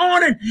this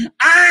morning,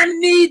 I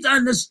need to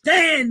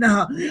understand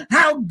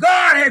how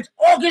God has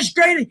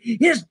orchestrated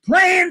his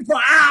plan for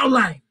our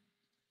life.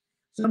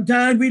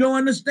 Sometimes we don't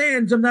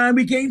understand. Sometimes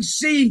we can't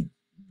see.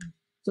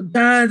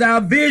 Sometimes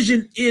our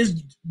vision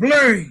is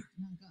blurry.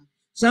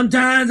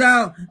 Sometimes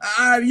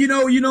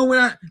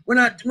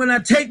when I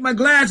take my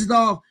glasses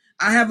off,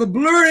 I have a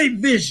blurry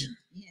vision.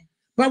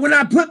 But when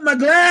I put my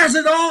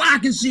glasses on, I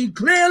can see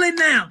clearly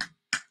now.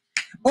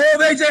 Oh,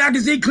 they say I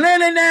can see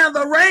clearly now.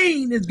 The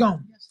rain is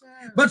gone. Yes,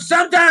 but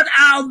sometimes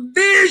our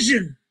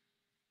vision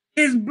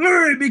is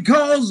blurry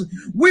because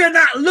we're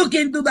not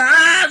looking through the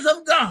eyes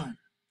of God.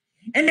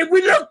 And if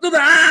we look through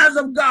the eyes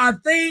of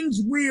God, things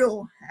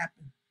will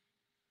happen.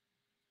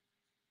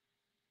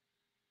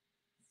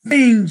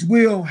 Things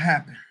will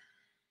happen.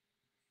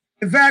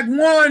 In fact,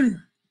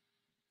 one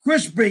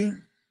Crispy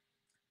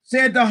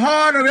said the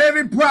heart of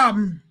every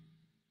problem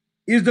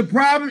is the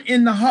problem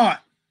in the heart.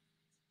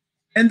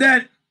 And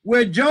that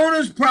where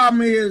Jonah's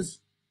problem is,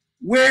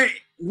 where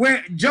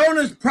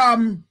Jonah's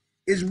problem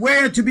is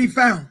where to be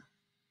found,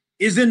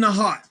 is in the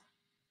heart.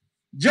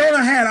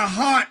 Jonah had a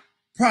heart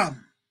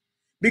problem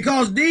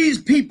because these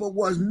people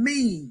was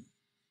mean.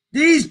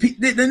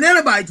 The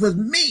Ninevites was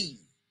mean.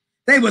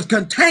 They was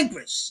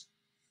cantankerous.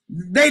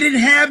 They didn't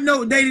have no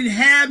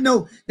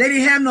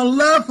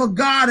love for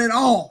God at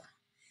all.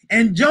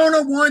 And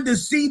Jonah wanted to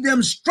see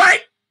them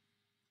strike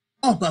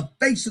off the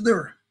face of the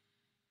earth.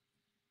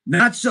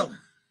 Not so.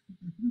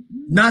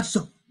 Not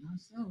so.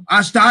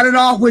 I started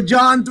off with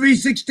John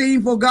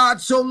 3:16, for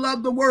God so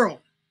loved the world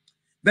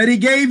that he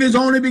gave his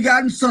only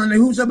begotten son, and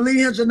whoso believes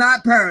in him shall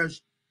not perish,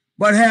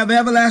 but have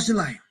everlasting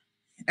life.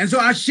 And so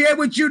I share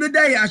with you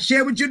today,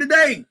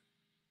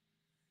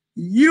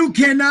 you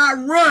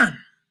cannot run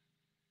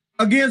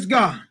against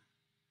God.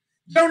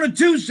 Jonah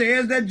 2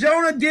 says that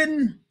Jonah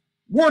didn't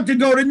want to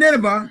go to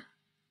Nineveh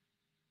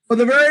for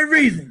the very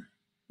reason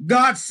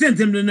God sent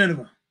him to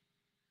Nineveh.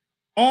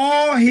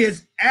 All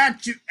his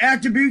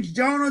attributes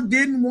Jonah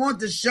didn't want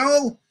to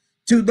show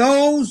to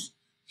those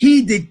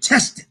he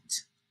detested.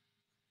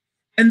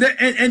 And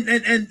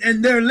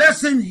their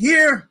lesson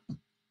here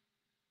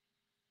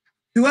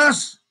to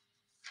us,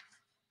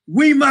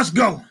 we must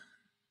go.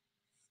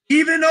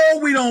 Even though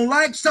we don't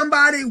like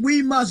somebody,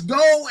 we must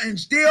go and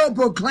still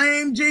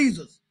proclaim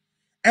Jesus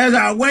as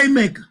our way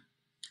maker,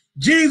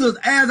 Jesus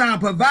as our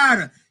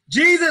provider,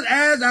 Jesus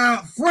as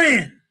our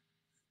friend.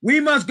 We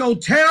must go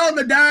tell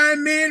the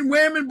dying men,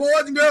 women,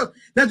 boys, and girls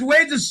that the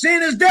way to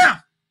sin is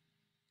death,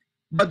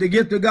 but the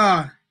gift of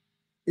God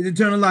is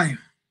eternal life.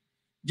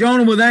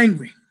 Jonah was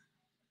angry.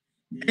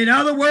 In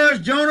other words,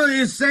 Jonah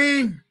is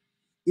saying,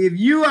 if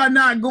you are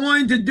not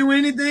going to do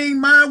anything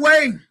my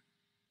way,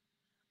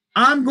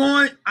 I'm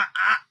going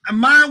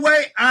my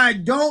way. I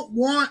don't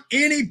want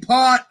any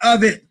part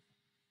of it.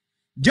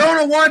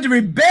 Jonah wanted to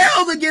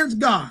rebel against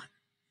God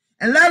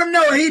and let him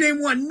know he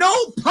didn't want no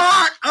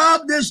part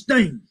of this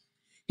thing.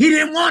 He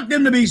didn't want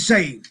them to be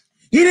saved.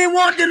 He didn't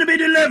want them to be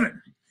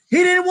delivered. He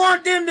didn't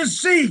want them to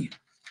see.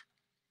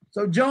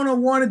 So Jonah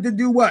wanted to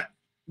do what?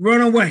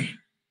 Run away.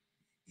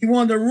 He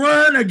wanted to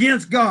run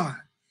against God.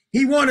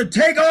 He wanted to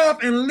take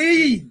off and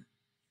leave.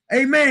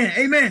 Amen.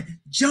 Amen.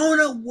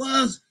 Jonah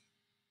was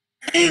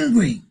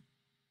angry.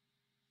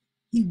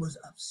 He was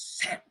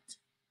upset.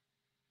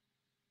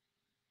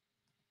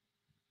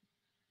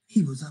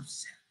 He was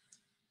upset.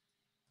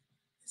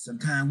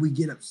 Sometimes we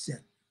get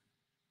upset.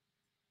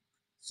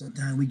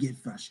 Sometimes we get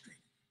frustrated.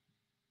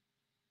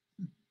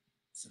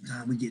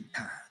 Sometimes we get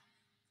tired.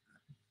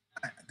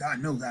 God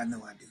knows I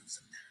know I do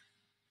sometimes.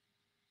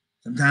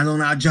 Sometimes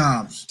on our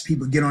jobs,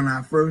 people get on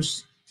our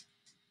first,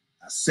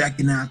 our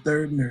second, our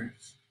third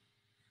nerves.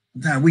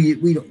 Sometimes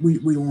we don't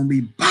want to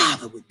be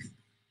bothered with people.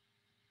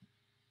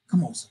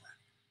 Come on, somebody.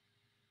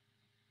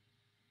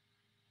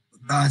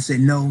 But God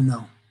said,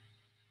 no.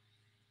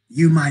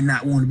 You might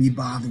not want to be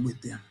bothered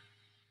with them,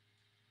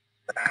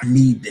 but I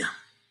need them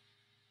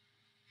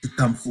to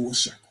come full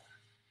circle.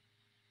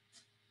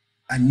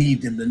 I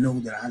need them to know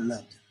that I love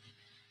them.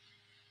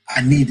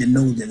 I need them to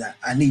know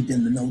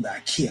that I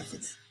care for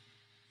them.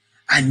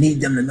 I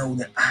need them to know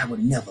that I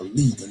would never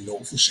leave them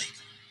nor forsake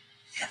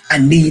them. I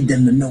need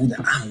them to know that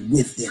I'm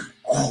with them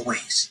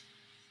always,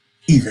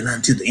 even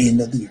unto the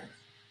end of the earth.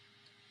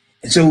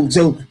 And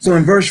so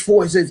in verse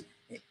 4 it says,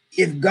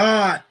 if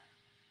God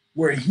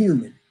were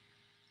human,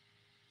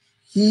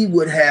 he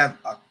would have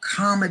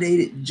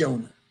accommodated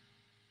Jonah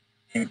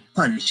and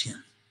punished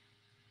him.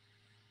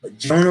 But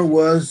Jonah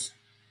was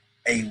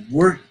a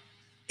work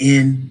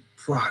in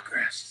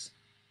progress.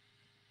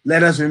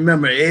 Let us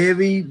remember,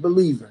 every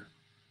believer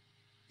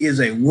is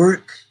a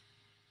work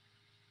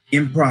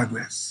in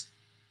progress.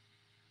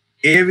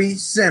 Every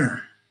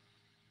sinner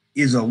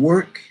is a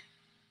work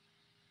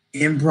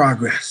in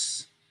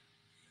progress.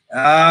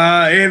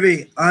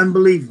 Every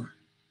unbeliever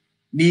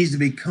needs to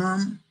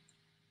become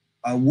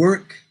a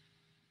work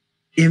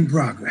in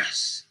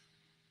progress.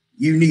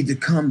 You need to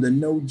come to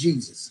know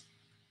Jesus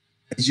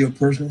as your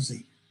personal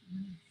Savior.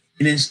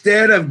 And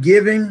instead of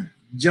giving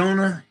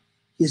Jonah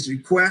his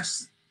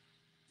request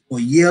or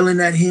yelling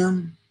at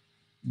him,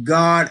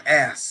 God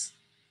asks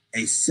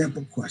a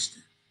simple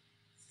question.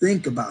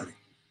 Think about it.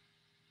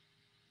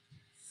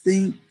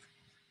 Think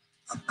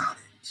about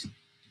it.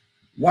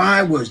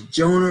 Why was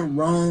Jonah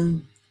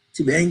wrong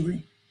to be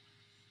angry?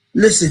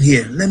 Listen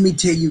here. Let me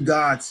tell you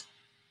God's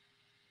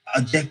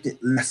objective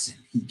lesson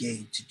he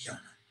gave to Jonah.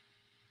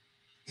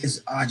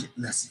 His object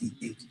lesson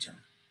he gave to Jonah.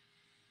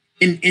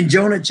 In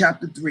Jonah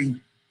chapter 3,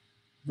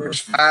 verse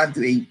 5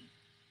 to 8,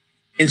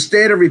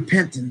 instead of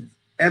repenting,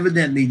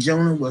 evidently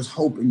Jonah was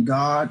hoping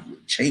God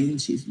would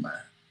change his mind.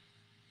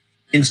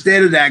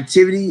 Instead of the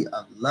activity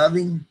of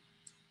loving,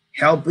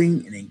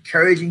 helping, and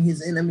encouraging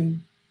his enemy,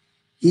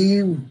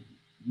 he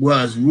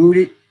was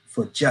rooted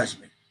for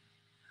judgment.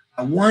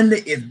 I wonder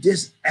if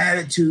this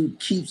attitude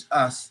keeps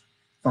us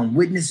from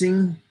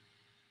witnessing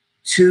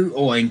to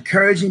or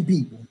encouraging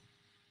people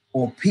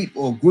or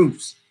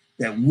groups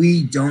that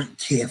we don't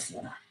care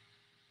for.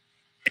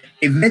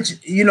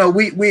 Eventually, you know,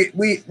 we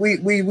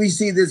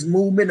see this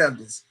movement of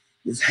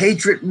this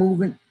hatred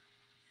movement,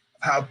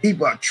 how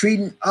people are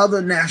treating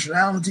other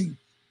nationality.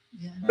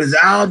 Yeah. It's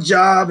our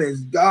job,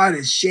 as God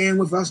is sharing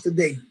with us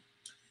today,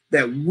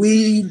 that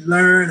we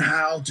learn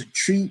how to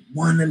treat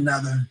one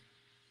another.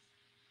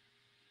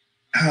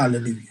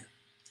 Hallelujah.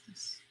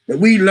 That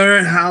we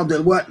learn how to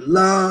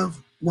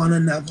love one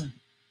another.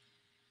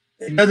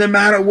 It doesn't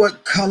matter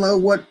what color,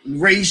 what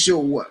race,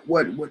 or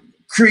what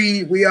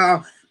creed we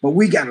are, but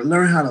we got to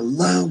learn how to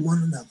love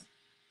one another,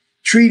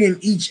 treating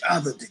each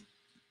other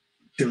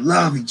to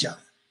love each other.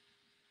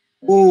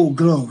 Oh,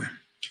 glory.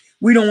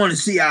 We don't want to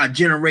see our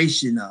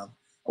generation of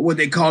what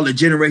they call the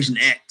Generation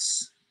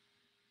X,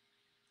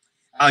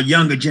 our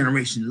younger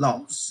generation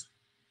lost.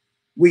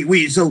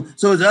 So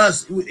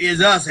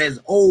it's us as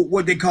old,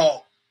 what they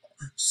call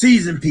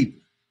seasoned people.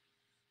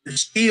 to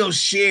still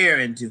share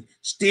and to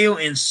still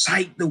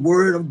incite the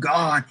word of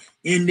God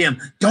in them.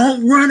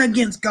 Don't run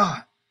against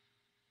God.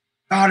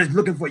 God is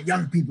looking for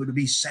young people to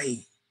be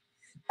saved.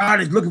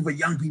 God is looking for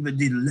young people to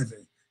be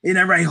delivered. Isn't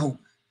that right, Hope?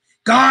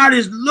 God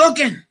is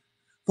looking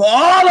for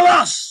all of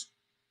us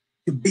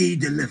to be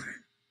delivered.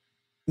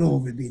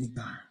 Glory be to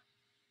God.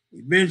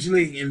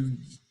 Eventually,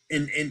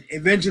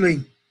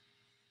 eventually,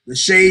 the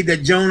shade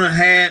that Jonah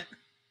had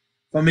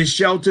from his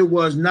shelter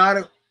was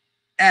not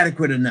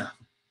adequate enough.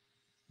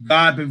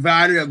 God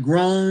provided a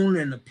grown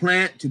and a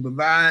plant to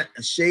provide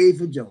a shade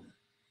for Jonah.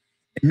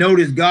 And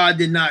notice God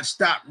did not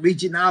stop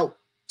reaching out,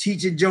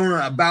 teaching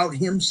Jonah about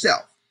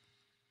himself.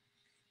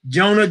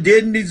 Jonah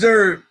didn't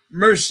deserve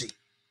mercy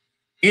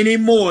any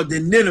more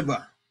than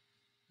Nineveh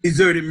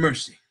deserted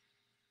mercy.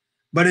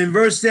 But in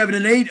verse 7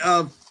 and 8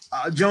 of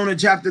Jonah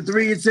chapter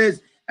 3, it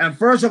says, and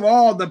first of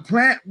all, the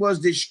plant was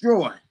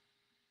destroyed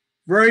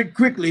very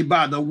quickly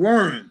by the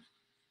worms.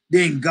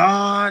 Then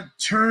God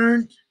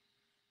turned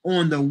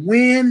on the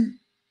wind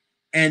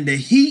and the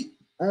heat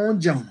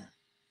on Jonah.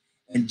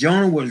 And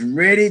Jonah was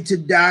ready to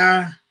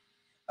die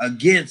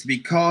against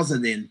because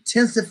of the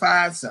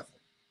intensified suffering.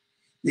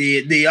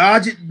 The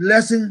object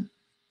lesson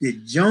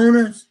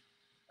that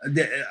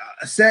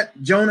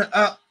set Jonah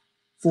up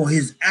for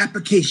his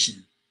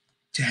application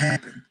to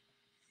happen.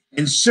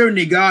 And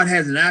certainly God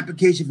has an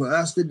application for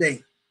us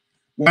today.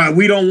 Why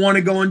we don't want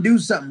to go and do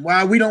something.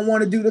 Why we don't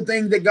want to do the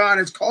things that God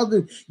has called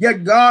us.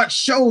 Yet God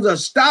shows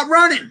us, stop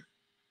running.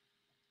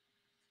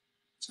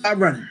 Stop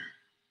running.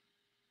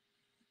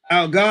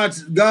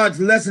 God's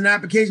lesson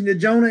application to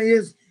Jonah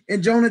is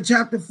in Jonah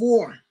chapter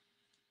 4,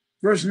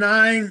 verse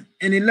 9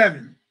 and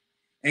 11.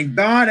 And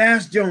God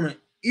asked Jonah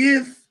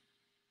if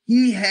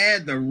he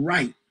had the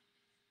right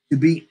to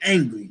be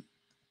angry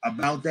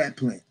about that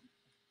plant.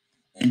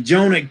 And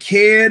Jonah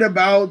cared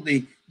about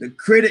the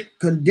critic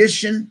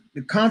condition,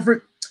 the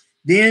comfort,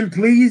 then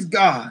please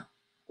God,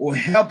 or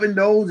helping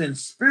those in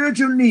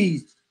spiritual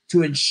needs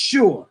to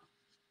ensure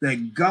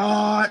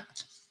that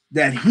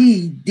that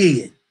he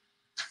did.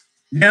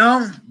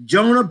 Now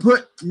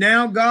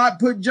God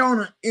put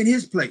Jonah in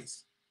his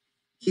place.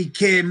 He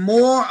cared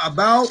more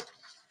about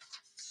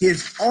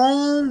his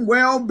own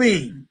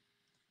well-being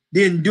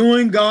than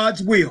doing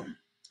God's will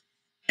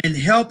and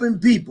helping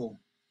people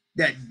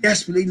that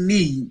desperately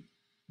need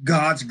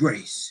God's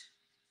grace.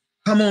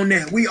 Come on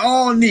now. We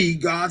all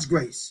need God's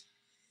grace.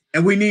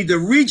 And we need to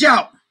reach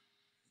out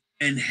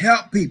and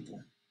help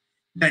people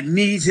that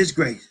needs his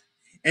grace.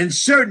 And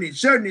certainly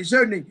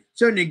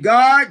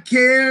God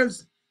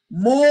cares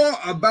more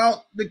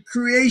about the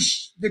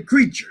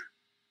creature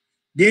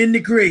than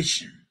the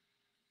creation.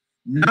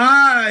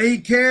 He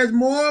cares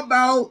more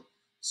about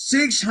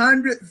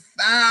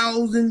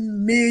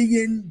 600,000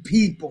 million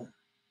people.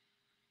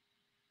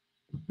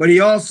 But he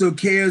also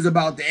cares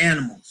about the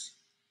animals.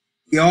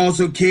 He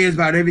also cares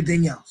about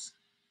everything else.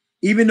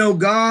 Even though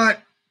God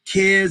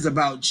cares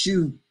about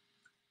you,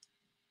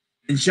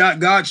 and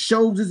God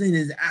shows us in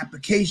his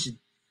application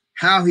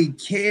how he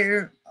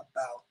cares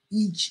about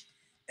each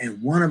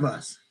and one of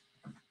us.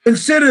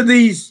 Consider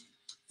these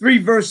 3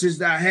 verses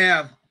that I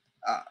have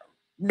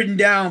written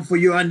down for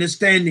your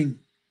understanding.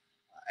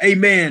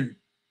 Amen.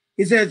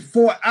 It says,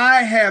 for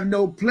I have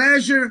no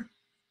pleasure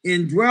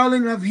in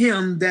dwelling of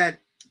him that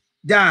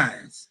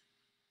dies,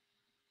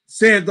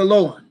 saith the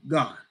Lord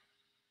God.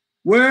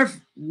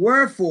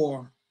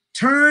 Wherefore,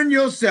 turn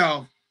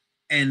yourself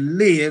and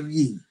live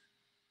ye.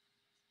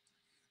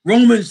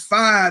 Romans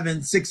 5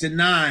 and 6 and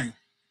 9.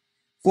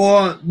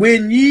 For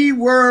when ye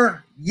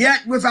were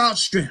yet without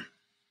strength,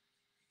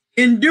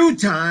 in due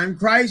time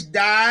Christ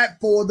died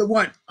for the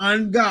what?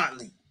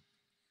 Ungodly.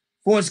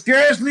 For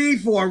scarcely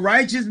for a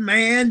righteous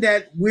man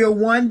that will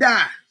one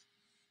die.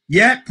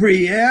 Yet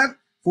perhaps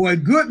for a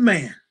good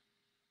man,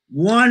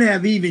 one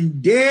have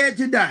even dared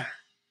to die.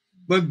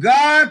 But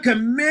God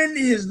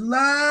commended his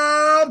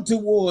love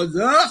towards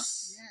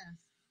us, yes,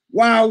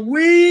 while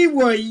we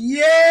were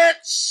yet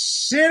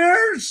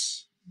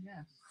sinners.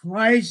 Yes.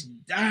 Christ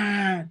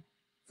died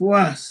for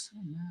us.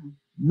 Amen.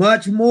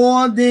 Much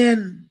more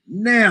than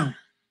now,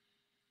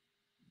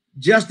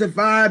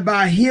 justified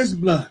by his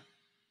blood,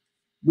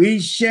 we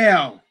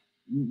shall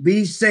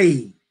be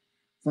saved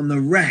from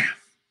the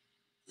wrath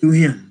through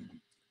him.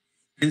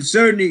 And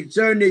certainly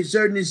 2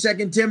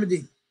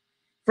 Timothy,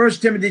 1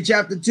 Timothy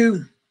chapter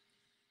 2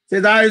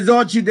 says, I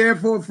exhort you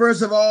therefore,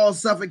 first of all,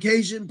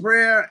 supplication,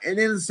 prayer, and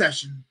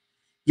intercession,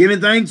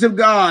 giving thanks of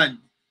God,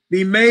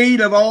 be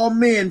made of all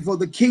men for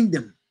the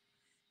kingdom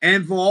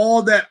and for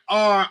all that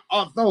are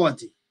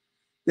authority,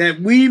 that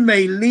we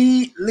may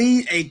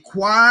lead a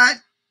quiet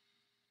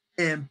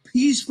and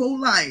peaceful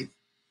life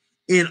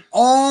in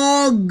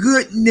all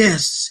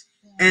goodness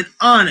and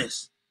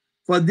honest.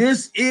 For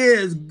this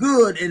is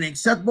good and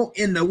acceptable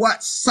in the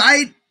what?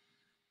 Sight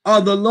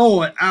of the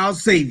Lord our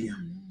Savior,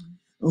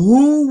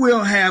 who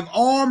will have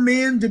all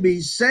men to be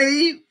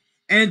saved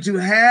and to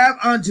have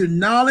unto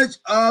knowledge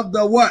of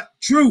the what?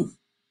 Truth.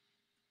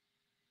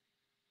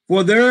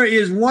 For there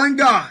is one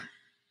God,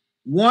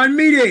 one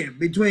mediator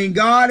between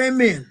God and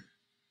men,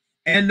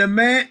 and the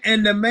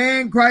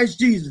man Christ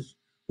Jesus,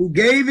 who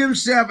gave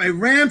himself a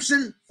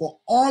ransom for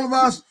all of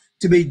us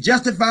to be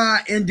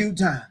justified in due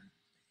time.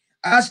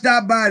 I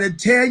stopped by to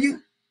tell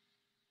you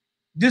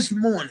this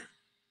morning,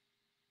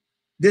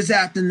 this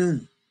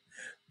afternoon,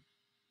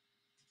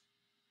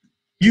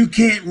 you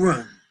can't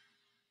run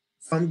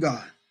from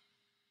God.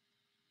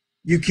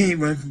 You can't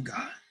run from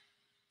God.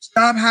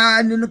 Stop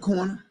hiding in the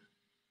corner.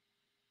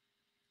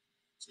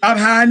 Stop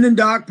hiding in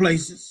dark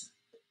places.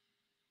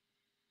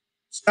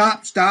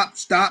 Stop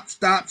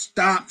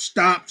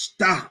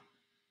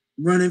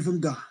running from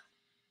God.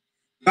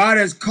 God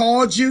has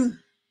called you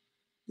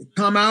to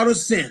come out of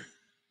sin.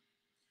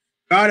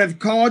 God has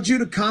called you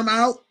to come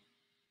out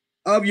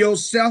of your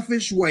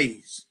selfish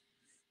ways.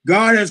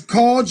 God has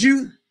called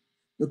you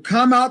to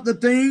come out the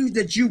things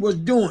that you was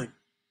doing.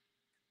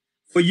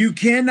 For you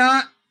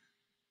cannot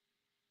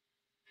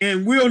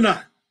and will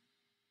not.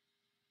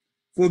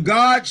 For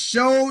God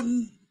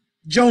showed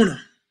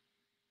Jonah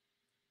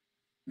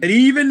that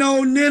even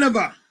though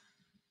Nineveh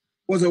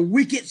was a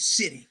wicked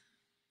city,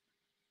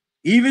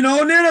 even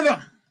though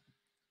Nineveh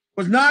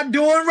was not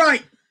doing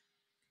right,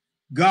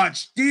 God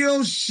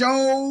still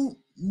showed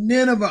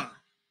Nineveh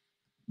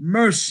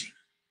mercy.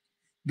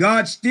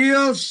 God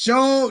still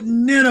showed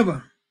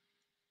Nineveh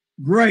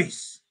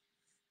grace.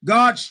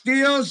 God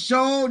still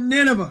showed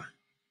Nineveh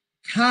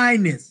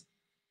kindness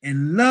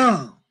and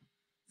love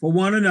for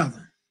one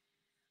another.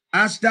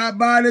 I stopped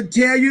by to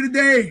tell you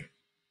today,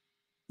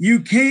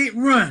 you can't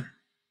run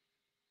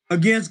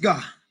against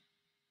God.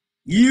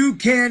 You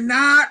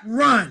cannot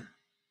run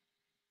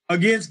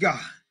against God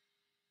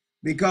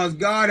because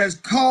God has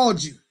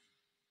called you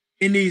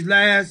in these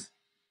last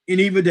and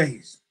evil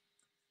days.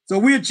 So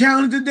we are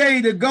challenged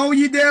today to go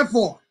ye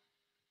therefore,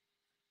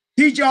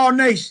 teach all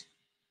nations,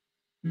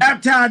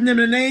 baptizing them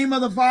in the name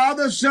of the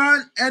Father,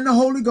 Son, and the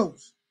Holy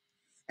Ghost,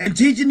 and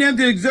teaching them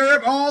to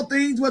observe all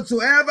things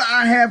whatsoever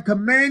I have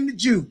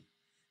commanded you.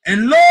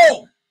 And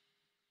lo,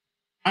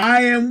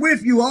 I am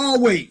with you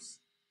always,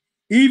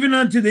 even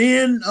unto the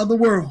end of the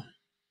world.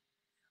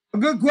 A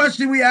good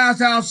question we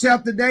ask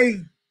ourselves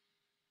today: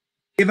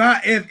 is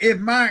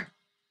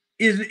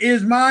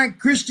my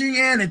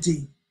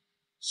Christianity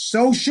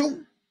social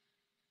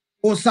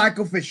or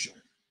sacrificial?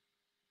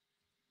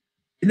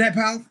 Isn't that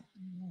powerful?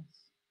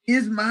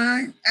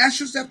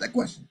 Ask yourself that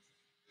question.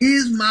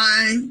 Is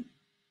my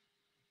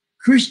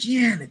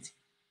Christianity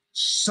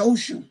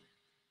social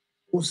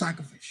or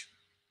sacrificial?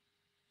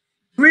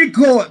 Three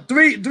chords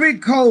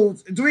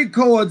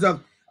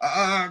of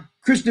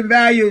Christian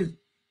values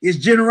is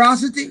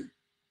generosity,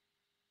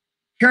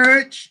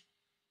 courage,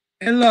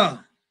 and love.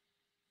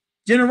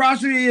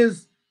 Generosity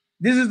is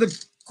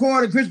the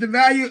core of Christian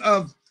value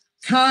of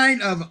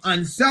kind of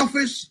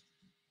unselfish,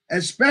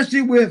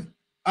 especially with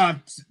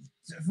our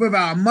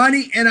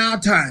money and our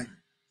time.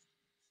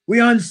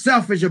 We're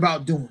unselfish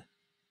about doing.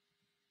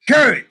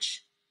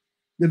 Courage,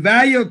 the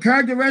value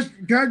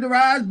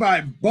characterized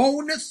by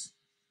boldness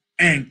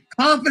and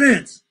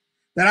confidence,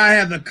 that I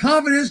have the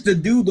confidence to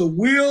do the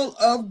will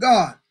of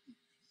God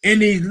in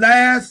these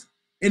last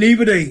and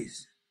evil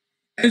days.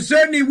 And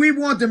certainly we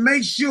want to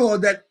make sure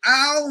that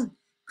our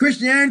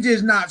Christianity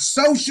is not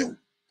social,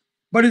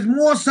 but it's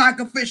more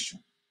sacrificial.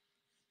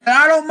 And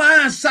I don't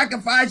mind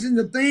sacrificing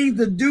the things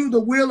to do the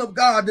will of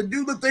God, to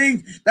do the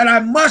things that I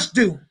must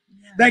do,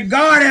 that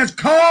God has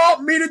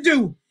called me to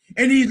do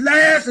in these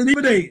last and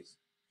evil days.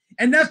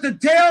 And that's to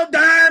tell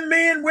dying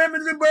men,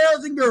 women, and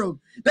boys and girls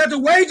that the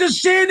wage of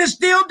sin is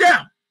still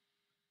death,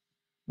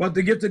 but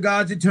the gift of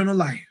God's eternal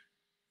life.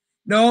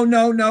 No.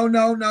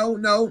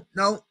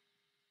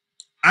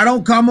 I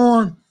don't come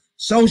on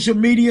social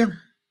media.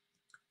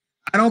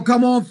 I don't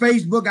come on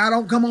Facebook. I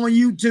don't come on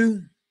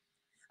YouTube.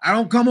 I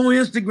don't come on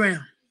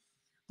Instagram.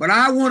 But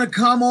I want to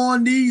come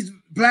on these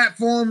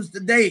platforms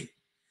today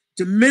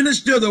to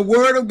minister the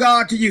word of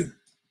God to you,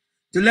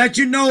 to let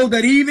you know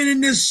that even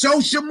in this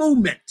social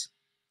movement,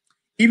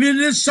 even in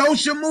this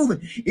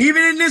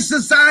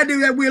society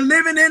that we're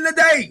living in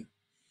today,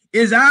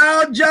 is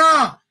our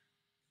job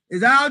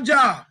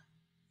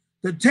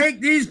to take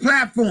these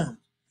platforms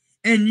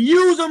and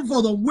use them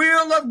for the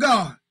will of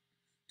God,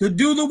 to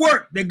do the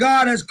work that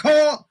God has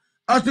called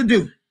us to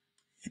do.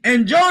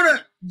 And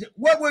Jonah,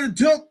 what would it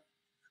took?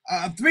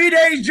 A 3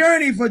 days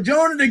journey for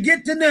Jonah to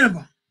get to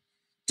Nineveh.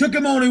 Took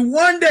him only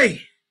 1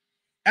 day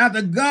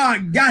after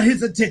God got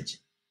his attention.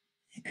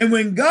 And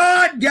when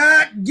God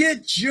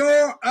gets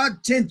your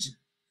attention,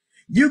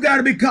 you got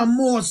to become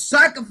more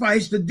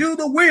sacrificed to do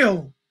the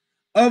will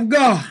of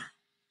God.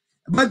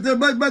 But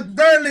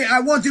thirdly,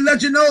 I want to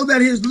let you know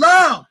that his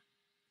love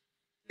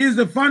is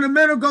the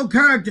fundamental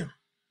character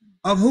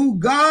of who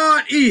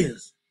God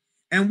is.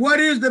 And what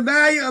is the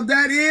value of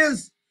that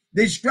is,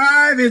 they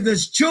strive as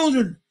his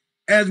children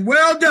as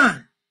well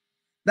done,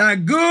 thy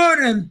good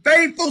and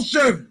faithful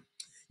servant.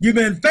 You've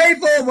been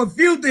faithful over a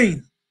few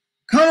things.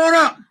 Come on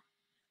up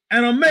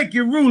and I'll make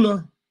you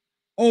ruler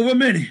over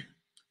many.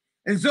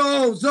 And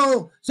so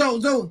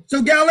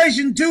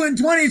Galatians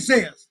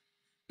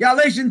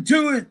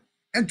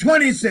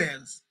 2:20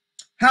 says,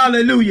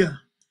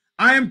 hallelujah,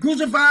 I am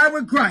crucified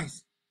with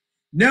Christ.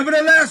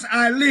 Nevertheless,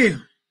 I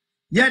live.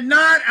 Yet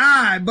not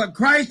I, but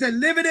Christ that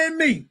liveth in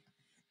me.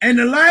 And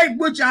the life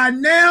which I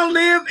now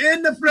live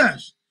in the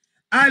flesh,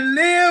 I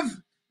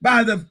live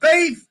by the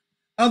faith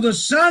of the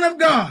Son of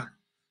God,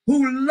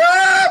 who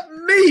loved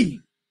me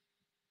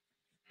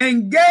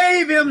and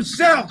gave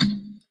himself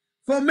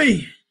for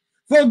me.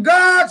 For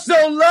God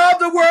so loved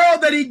the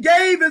world that he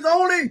gave his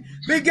only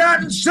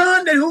begotten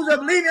Son, that whoso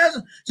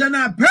believeth shall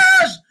not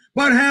perish,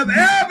 but have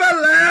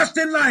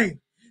everlasting life.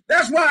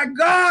 That's why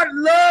God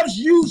loves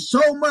you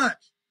so much.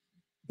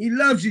 He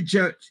loves you,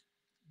 church.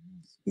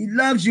 He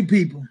loves you,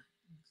 people.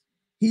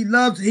 He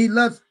loves the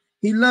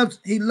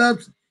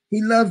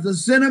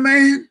sinner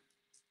man.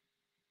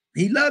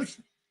 He loves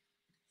you.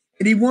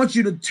 And he wants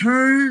you to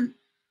turn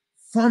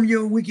from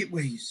your wicked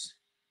ways.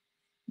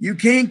 You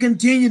can't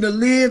continue to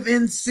live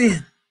in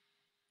sin.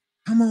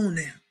 Come on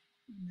now.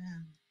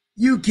 Amen.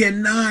 You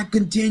cannot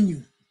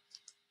continue.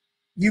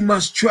 You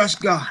must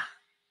trust God.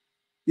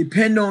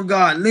 Depend on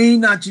God.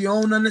 Lean not to your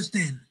own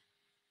understanding.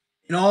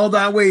 In all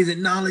thy ways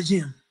acknowledge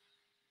him,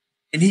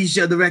 and he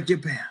shall direct your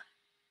path.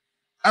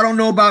 I don't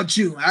know about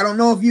you. I don't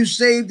know if you're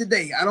saved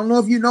today. I don't know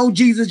if you know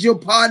Jesus, your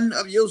pardon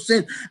of your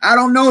sin. I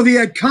don't know if he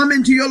had come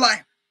into your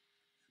life.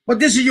 But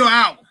this is your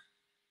hour.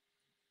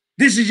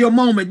 This is your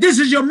moment. This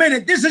is your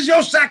minute. This is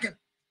your second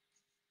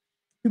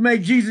to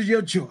make Jesus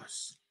your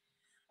choice.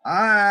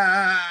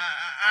 I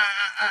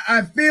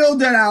feel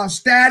that our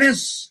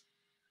status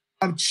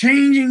of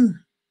changing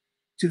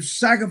to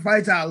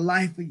sacrifice our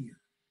life for you,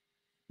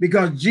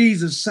 because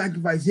Jesus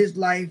sacrificed his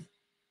life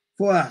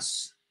for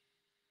us.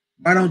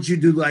 Why don't you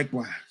do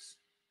likewise?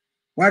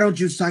 Why don't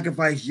you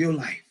sacrifice your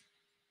life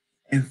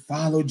and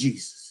follow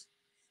Jesus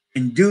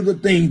and do the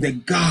things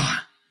that God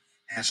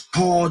has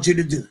called you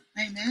to do?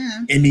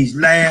 Amen. In these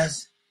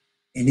last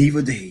and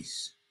evil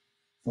days?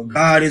 For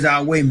God is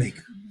our way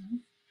maker.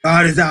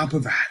 God is our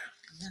provider.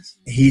 Yes.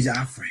 And he's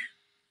our friend.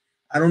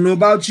 I don't know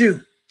about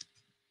you.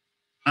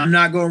 I'm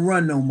not going to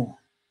run no more.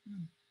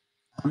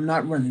 I'm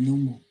not running no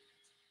more.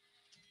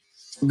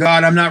 For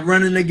God, I'm not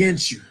running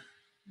against you.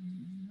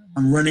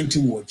 I'm running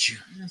towards you.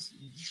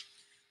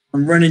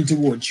 I'm running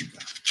towards you,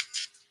 God.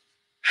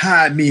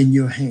 Hide me in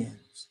your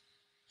hands.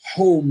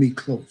 Hold me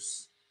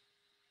close.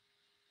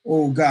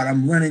 Oh, God,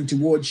 I'm running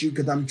towards you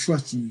because I'm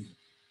trusting you.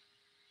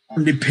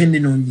 I'm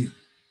depending on you.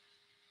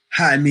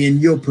 Hide me in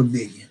your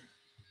pavilion.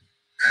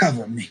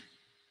 Cover me.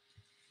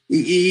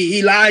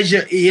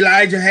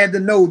 Elijah had to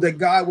know that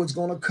God was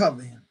going to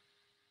cover him.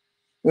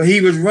 Well,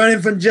 he was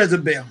running from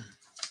Jezebel.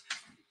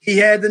 He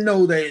had to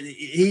know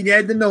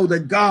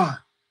that God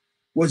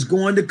was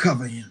going to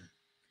cover him.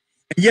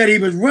 And yet he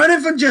was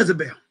running from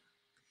Jezebel.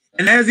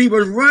 And as he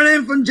was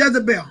running from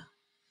Jezebel,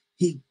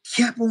 he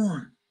kept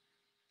on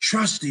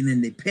trusting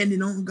and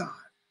depending on God.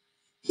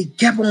 He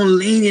kept on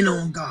leaning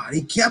on God.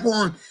 He kept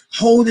on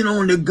holding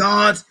on to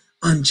God's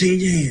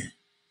unchanging hand.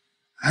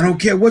 I don't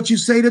care what you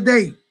say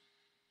today,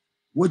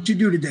 what you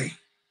do today,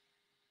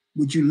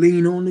 would you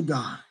lean on to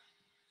God?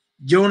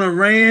 Jonah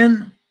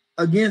ran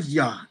against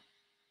Yah,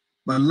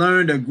 but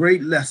learned a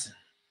great lesson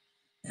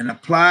and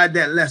applied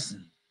that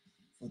lesson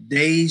for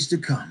days to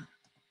come.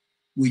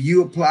 Will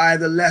you apply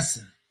the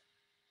lesson?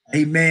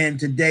 Amen.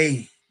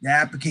 Today, the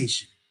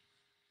application.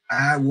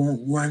 I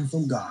won't run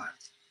from God.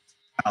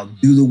 I'll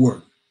do the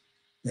work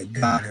that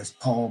God has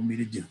called me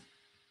to do.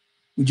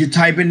 Would you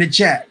type in the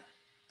chat?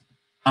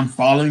 I'm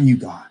following you,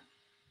 God.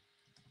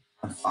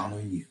 I'm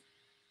following you.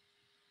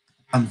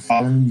 I'm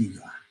following you,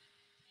 God.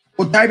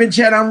 Well, type in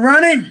chat, I'm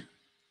running.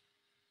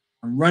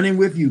 I'm running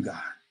with you,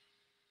 God.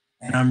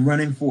 And I'm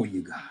running for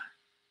you, God.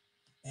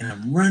 And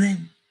I'm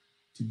running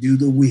to do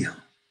the will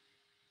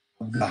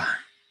of God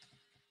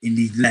in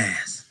these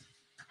last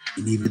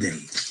and evil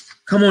days.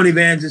 Come on,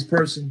 evangelist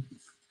person.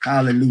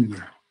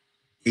 Hallelujah.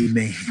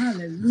 Amen.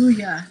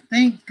 Hallelujah.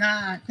 Thank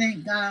God.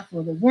 Thank God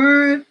for the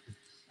word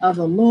of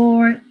the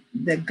Lord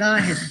that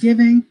God has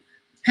given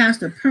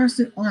Pastor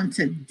Percy on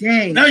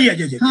today. Oh, yeah.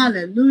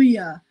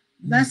 Hallelujah.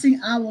 Blessing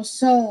our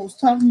souls,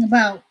 talking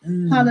about,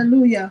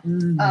 hallelujah,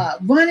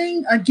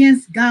 running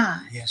against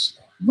God. Yes,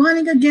 Lord.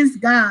 Running against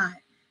God.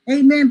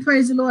 Amen.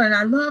 Praise the Lord. And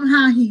I love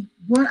how he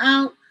brought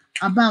out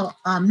about,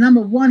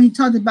 number one, he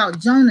talked about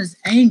Jonah's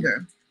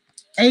anger.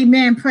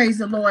 Amen. Praise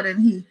the Lord.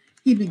 And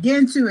he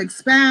began to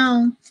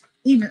expound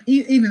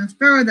even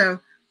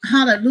further.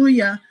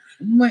 Hallelujah.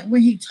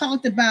 When he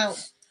talked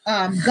about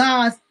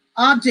God's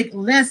object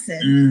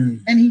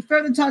lesson, and he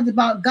further talked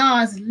about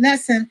God's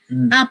lesson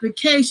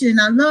application.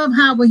 I love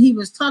how when he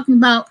was talking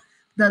about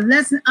the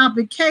lesson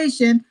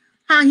application,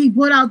 how he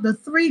brought out the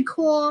three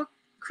core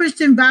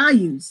Christian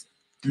values.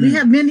 We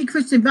have many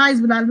Christian values,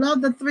 but I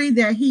love the three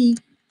that he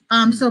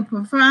so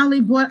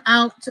profoundly brought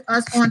out to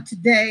us on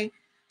today.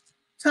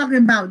 Talking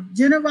about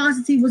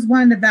generosity was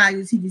one of the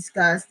values he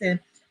discussed, and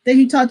then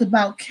he talked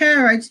about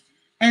courage,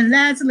 and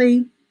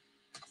lastly,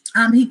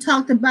 he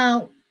talked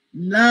about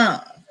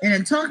love. And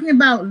in talking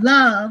about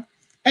love,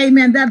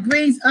 amen, that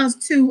brings us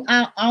to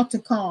our altar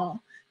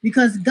call,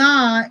 because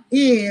God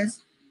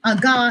is a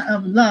God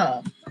of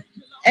love.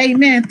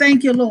 Amen.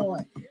 Thank you,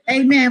 Lord.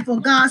 Amen. For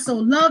God so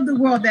loved the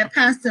world that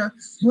Pastor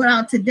put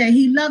out today.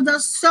 He loved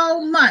us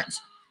so much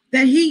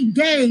that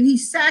he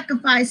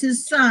sacrificed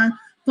his son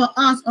for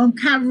us on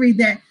Calvary,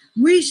 that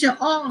we shall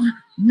all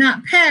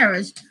not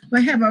perish,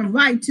 but have a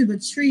right to the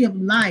tree of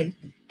life.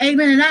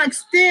 Amen. And I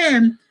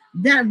extend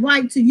that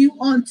right to you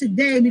on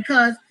today,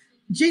 because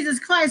Jesus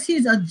Christ,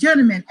 he's a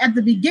gentleman. At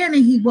the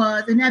beginning he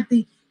was, and at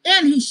the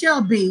end he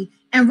shall be.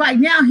 And right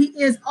now he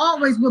is,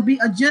 always will be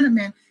a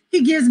gentleman.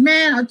 He gives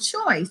man a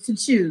choice to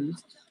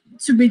choose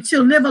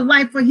to live a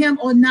life for him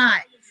or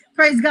not.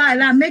 Praise God.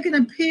 And I make an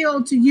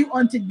appeal to you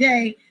on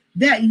today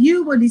that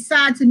you will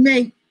decide to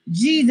make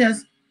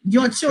Jesus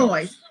your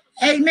choice.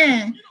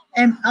 Amen.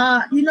 And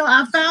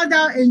I found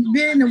out in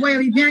being in the way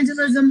of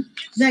evangelism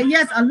that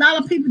yes, a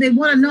lot of people, they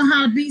want to know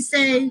how to be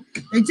saved.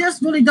 They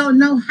just really don't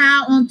know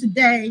how on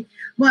today.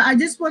 But I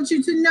just want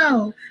you to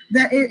know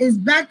that it is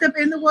backed up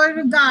in the word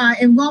of God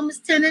in Romans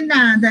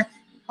 10:9, that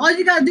all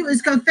you got to do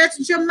is confess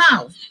with your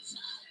mouth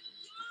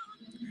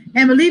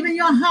and believe in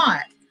your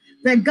heart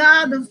that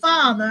God the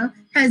Father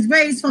has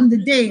raised from the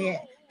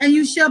dead, and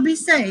you shall be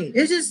saved.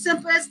 It's just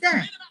simple as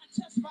that.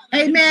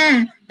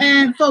 Amen.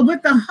 And for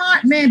with the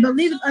heart man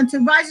believeth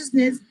unto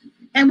righteousness,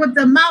 and with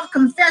the mouth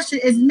confession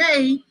is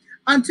made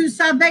unto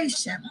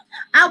salvation.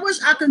 I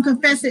wish I could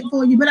confess it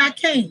for you, but I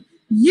can't.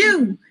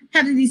 You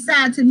have to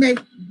decide to make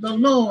the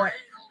Lord,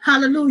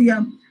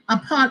 hallelujah, a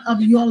part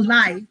of your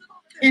life.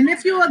 And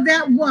if you are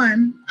that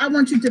one, I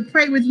want you to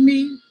pray with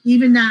me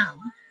even now.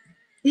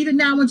 Even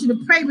now, I want you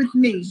to pray with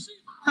me.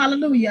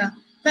 Hallelujah.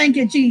 Thank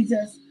you,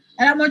 Jesus.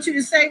 And I want you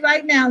to say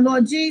right now,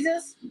 Lord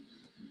Jesus,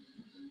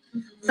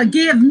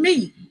 forgive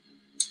me.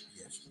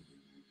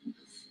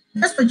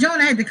 That's for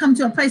Jonah had to come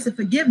to a place of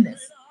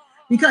forgiveness,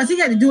 because he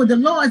had to do it the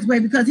Lord's way,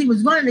 because he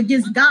was running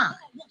against God.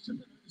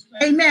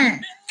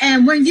 Amen.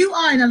 And when you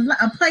are in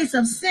a place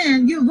of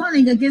sin, you're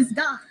running against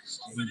God.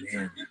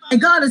 Amen.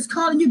 And God is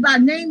calling you by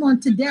name on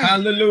today.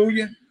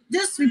 Hallelujah.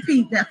 Just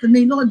repeat that for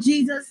me. Lord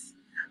Jesus,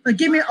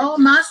 forgive me all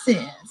my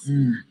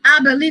sins. I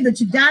believe that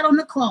you died on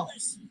the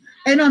cross,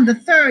 and on the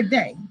third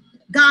day,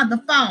 God the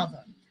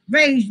Father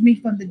raised me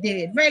from the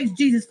dead, raised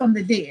Jesus from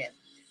the dead.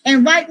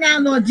 And right now,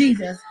 Lord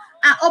Jesus,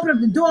 I open up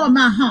the door of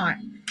my heart,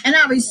 and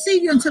I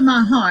receive you into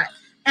my heart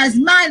as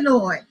my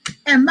Lord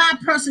and my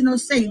personal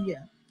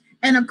Savior.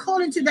 And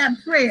according to that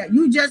prayer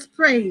you just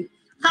prayed,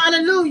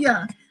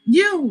 hallelujah,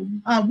 you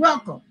are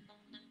welcome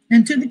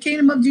into the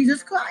kingdom of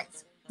Jesus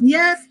Christ.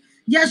 Yes,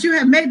 yes, you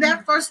have made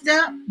that first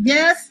step.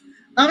 Yes,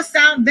 of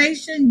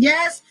salvation.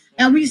 Yes,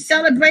 and we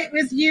celebrate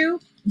with you.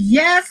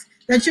 Yes,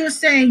 that you're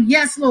saying,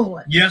 yes,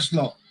 Lord. Yes,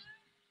 Lord.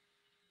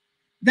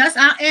 That's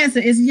our answer,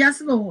 is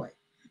yes, Lord.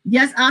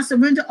 Yes, I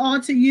surrender all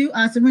to you.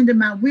 I surrender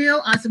my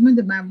will. I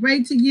surrender my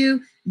way to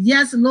you.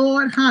 Yes,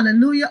 Lord.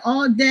 Hallelujah.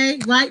 All day,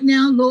 right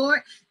now, Lord.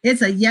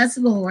 It's a yes,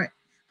 Lord.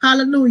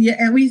 Hallelujah.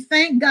 And we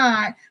thank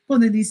God for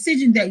the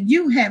decision that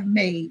you have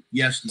made,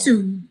 yes, Lord,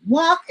 to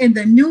walk in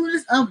the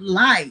newness of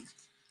life,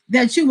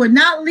 that you would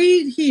not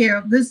leave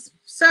here, this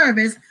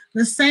service,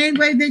 the same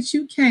way that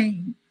you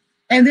came.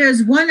 And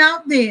there's one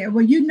out there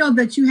where you know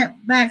that you have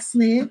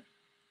backslid.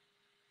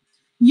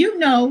 You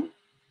know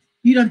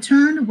you done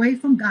turned away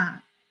from God.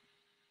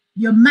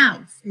 Your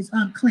mouth is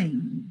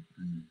unclean.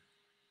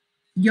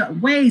 Your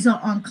ways are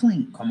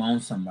unclean. Come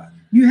on, somebody.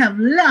 You have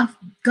left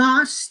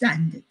God's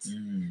standards.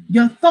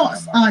 Your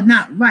thoughts are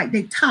not right.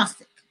 They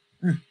toxic.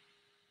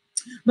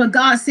 But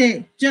God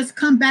said, just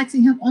come back to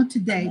him on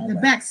today, the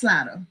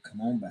backslider.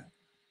 Come on back.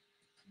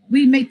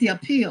 We make the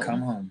appeal.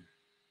 Come home.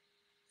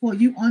 For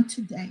you on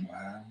today.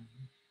 Wow.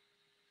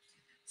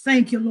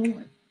 Thank you,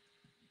 Lord.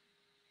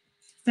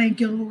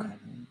 Thank you, Lord.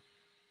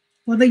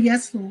 For the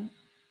yes, Lord.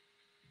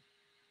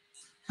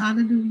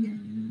 Hallelujah.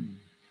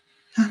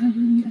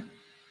 Hallelujah.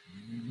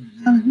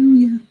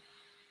 Hallelujah.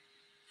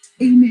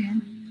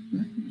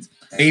 Amen.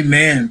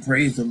 Amen.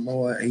 Praise the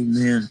Lord.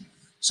 Amen.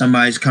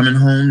 Somebody's coming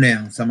home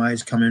now.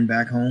 Somebody's coming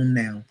back home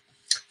now.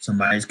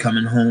 Somebody's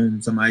coming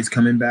home. Somebody's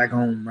coming back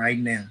home right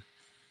now.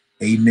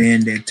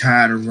 Amen. They're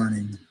tired of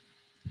running.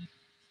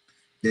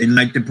 They're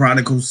like the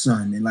prodigal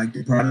son. They're like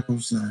the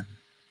prodigal son.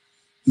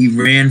 He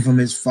ran from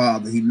his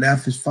father. He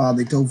left his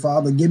father. He told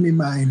Father, give me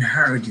my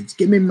inheritance.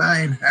 Give me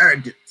my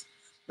inheritance.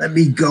 Let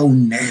me go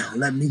now.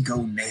 Let me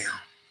go now.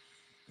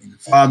 And the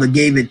father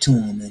gave it to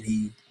him, and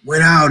he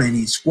went out and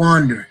he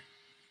squandered,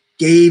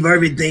 gave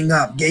everything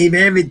up,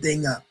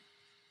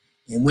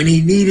 And when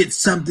he needed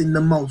something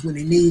the most, when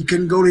he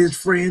couldn't go to his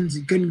friends,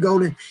 he couldn't go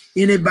to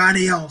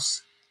anybody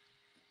else.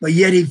 But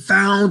yet he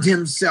found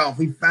himself.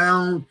 He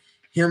found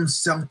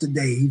himself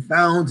today. He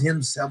found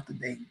himself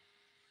today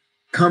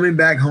coming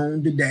back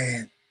home to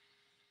Dad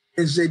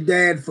and said,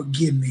 Dad,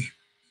 forgive me.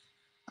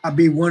 I'll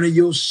be one of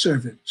your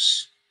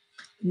servants.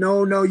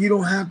 No, you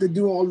don't have to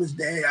do all this,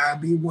 Dad. I'll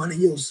be one of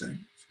your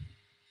servants.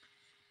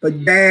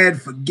 But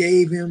Dad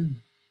forgave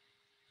him,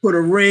 put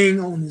a ring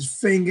on his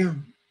finger,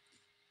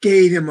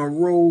 gave him a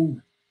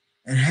robe,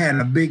 and had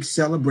a big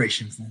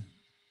celebration for him.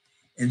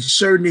 And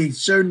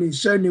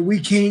certainly, we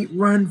can't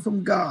run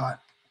from God.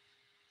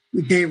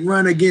 We can't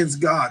run against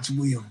God's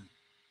will.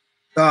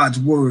 God's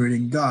word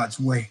and God's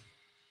way.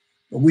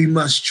 But we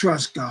must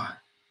trust God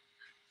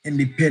and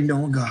depend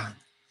on God.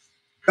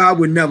 God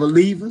would never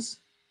leave us.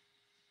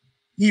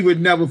 He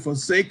would never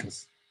forsake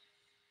us.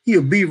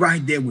 He'll be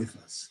right there with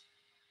us.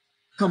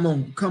 Come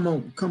on, come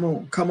on, come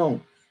on, come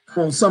on.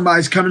 Come on,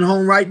 somebody's coming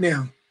home right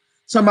now.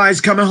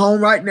 Somebody's coming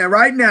home right now,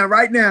 right now,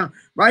 right now,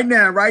 right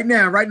now, right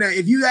now, right now.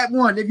 If you that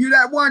one,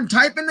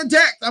 type in the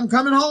text. I'm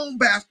coming home,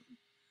 Pastor.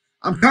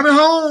 I'm coming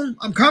home.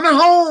 I'm coming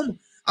home.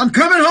 I'm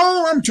coming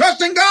home. I'm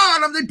trusting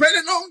God. I'm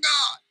depending on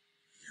God.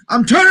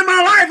 I'm turning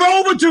my life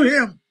over to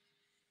him.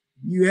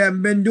 You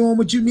haven't been doing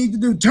what you need to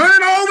do. Turn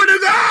it over to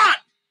God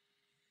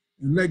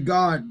and let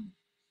God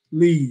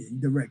lead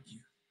and direct you.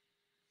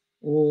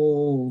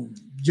 Oh,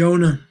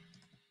 Jonah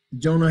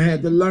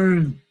had to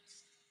learn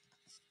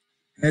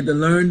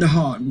the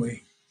hard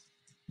way,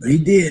 but he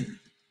did.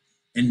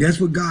 And that's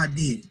what God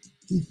did.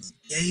 He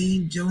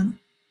gave Jonah,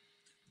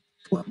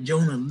 taught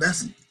Jonah a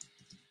lesson.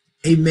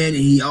 Amen.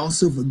 And he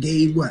also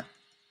forgave what?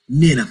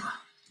 Nineveh.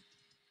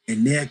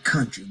 And their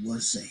country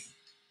was saved.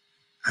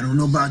 I don't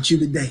know about you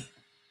today.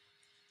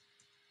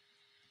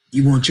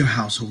 You want your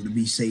household to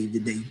be saved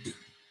today too.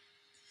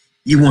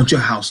 You want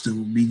your house to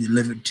be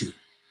delivered too.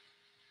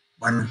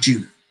 Why don't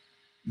you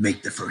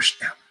make the first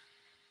step?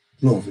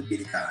 Glory be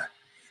to God.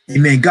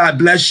 Amen. God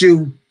bless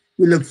you.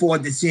 We look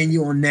forward to seeing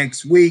you on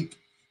next week.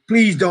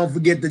 Please don't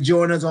forget to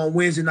join us on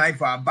Wednesday night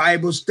for our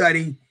Bible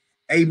study.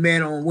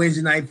 Amen. On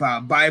Wednesday night for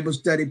our Bible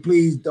study.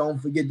 Please don't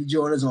forget to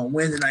join us on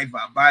Wednesday night for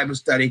our Bible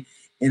study.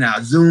 In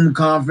our Zoom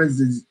conference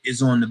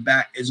is on the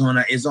back, is on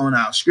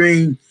our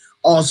screen.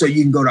 Also,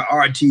 you can go to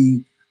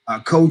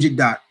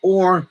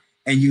RTCOGIC.org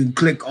and you can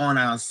click on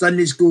our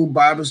Sunday school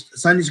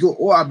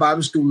or our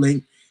Bible school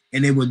link,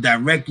 and it will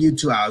direct you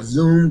to our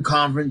Zoom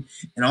conference.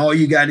 And all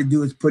you got to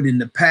do is put in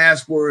the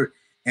password,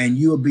 and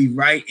you'll be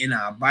right in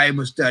our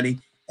Bible study.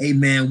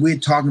 Amen. We're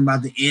talking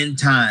about the end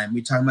time.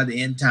 We're talking about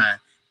the end time.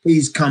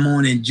 Please come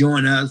on and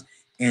join us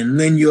and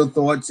lend your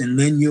thoughts and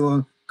lend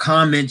your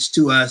comments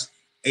to us.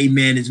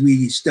 Amen. As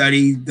we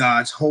study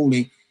God's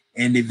holy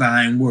and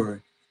divine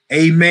word.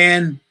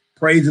 Amen.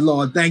 Praise the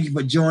Lord. Thank you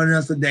for joining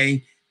us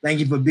today. Thank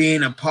you for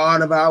being a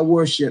part of our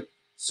worship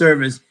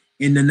service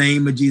in the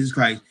name of Jesus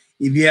Christ.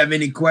 If you have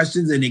any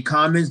questions, any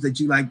comments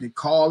that you'd like to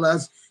call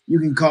us, you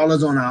can call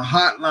us on our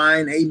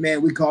hotline.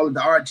 Amen. We call it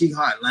the RT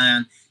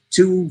hotline,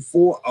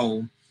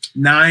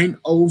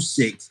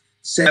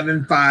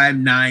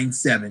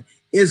 240-906-7597.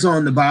 It's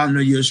on the bottom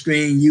of your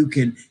screen. You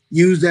can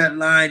use that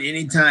line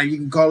anytime. You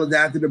can call us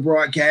after the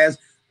broadcast,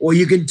 or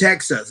you can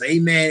text us.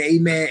 Amen,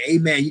 amen,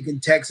 amen. You can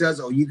text us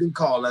or you can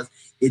call us.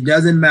 It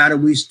doesn't matter.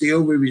 We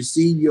still will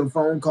receive your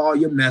phone call,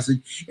 your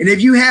message. And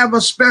if you have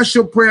a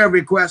special prayer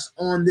request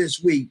on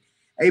this week,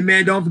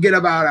 amen, don't forget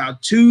about our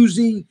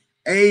Tuesday,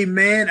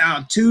 amen,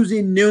 our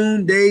Tuesday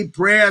noonday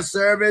prayer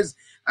service,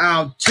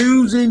 our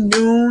Tuesday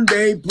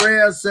noonday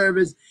prayer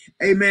service.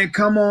 Amen.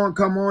 Come on,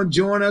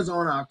 join us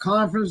on our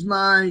conference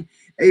line.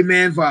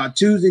 Amen. For our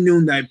Tuesday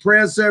noonday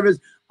prayer service.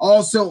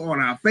 Also on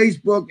our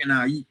Facebook and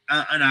our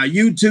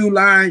YouTube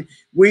line,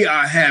 we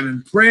are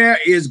having prayer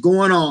is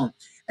going on.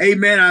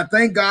 Amen. I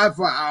thank God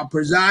for our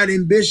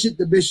presiding bishop,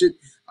 the bishop,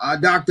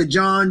 Dr.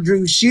 John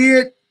Drew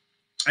Sheard.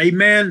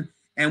 Amen.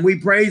 And we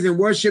praise and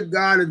worship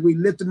God as we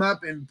lift him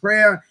up in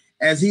prayer,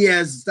 as he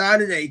has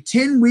started a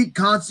 10-week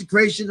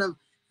consecration of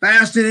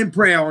fasting and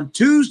prayer on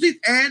Tuesdays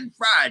and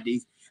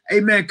Fridays.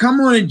 Amen.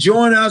 Come on and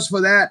join us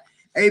for that.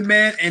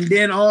 Amen. And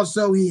then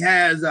also he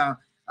has the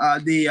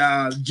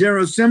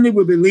General Assembly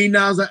will be leading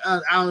us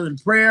out in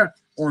prayer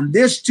on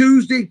this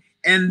Tuesday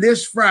and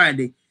this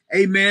Friday.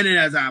 Amen. And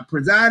as our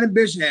presiding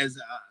bishop has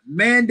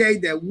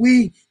mandate that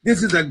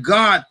this is a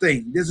God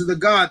thing. This is a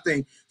God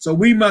thing. So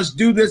we must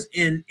do this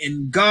in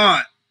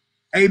God.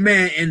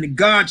 Amen. In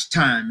God's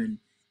time and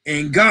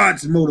in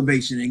God's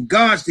motivation and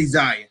God's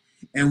desire.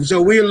 And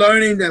so we're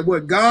learning that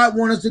what God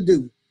wants us to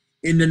do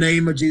in the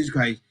name of Jesus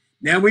Christ.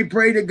 Now we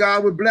pray that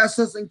God would bless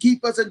us and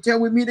keep us until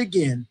we meet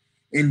again.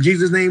 In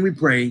Jesus' name we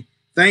pray.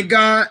 Thank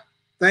God.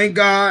 Thank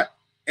God.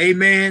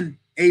 Amen.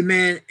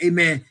 Amen.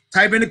 Amen.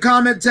 Type in the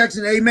comment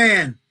section.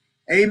 Amen.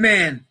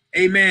 Amen.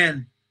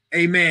 Amen.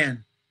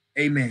 Amen.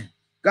 Amen.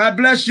 God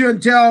bless you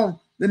until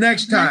the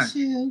next time.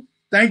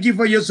 Thank you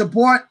for your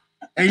support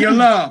and your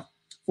love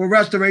for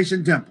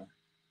Restoration Temple.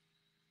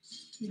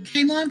 You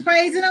came on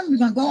praising him. We're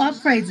going to go off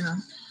praising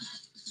him.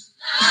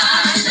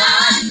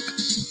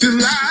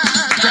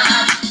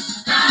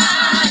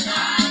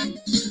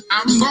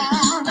 I'm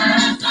gone.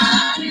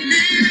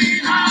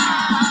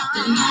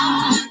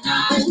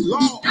 Oh,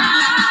 Lord.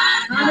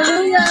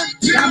 Hallelujah.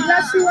 God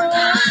bless you all.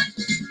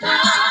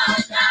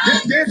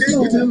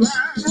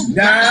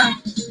 Da,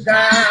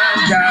 da,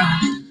 da.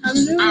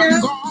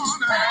 Hallelujah.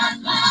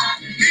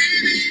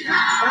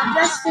 God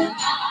bless you.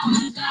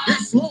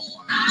 Yes, Lord.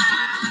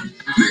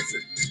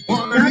 Listen.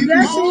 God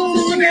bless you,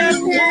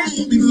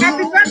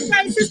 Happy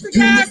birthday, Sister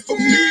Gaston.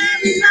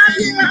 We love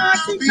you,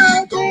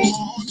 RTCOGIC.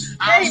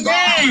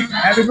 Amen.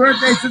 Happy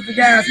birthday, Sister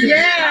Gaston.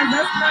 Yeah,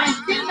 that's my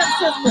kingdom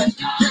sister.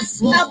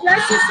 God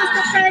bless you,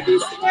 Sister Peggy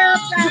Smith. God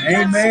bless you.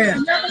 Amen.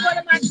 Another one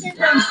of my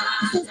kingdom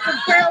sister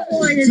prayer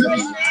warriors.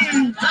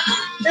 Amen.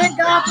 Thank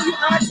God for you,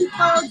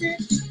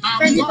 RTCOGIC.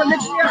 Thank you for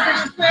lifting me up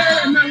in the prayer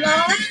and my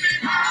Lord.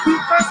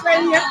 Keep First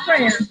Lady of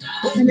prayer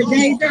in the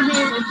days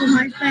ahead and for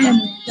my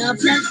family. God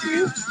bless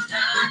you.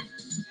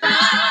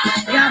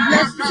 God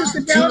bless you,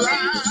 Sister Belvin.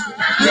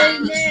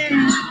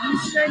 Amen.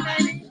 Mr.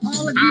 Nanny,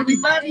 all of you, we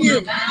love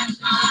you.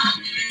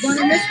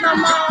 Gonna miss my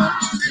mom,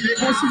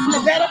 but she's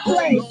in a better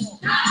place.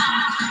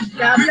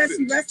 God bless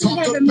you. Rest in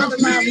heaven, Mother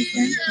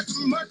Robinson.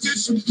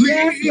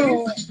 Yes,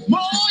 Lord.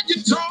 More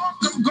you talk,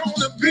 I'm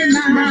gonna be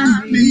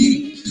my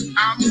knee.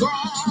 I'm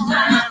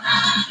gone.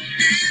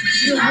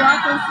 You're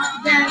welcome, Sister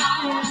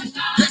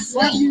Jackson.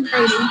 Love you,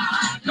 lady.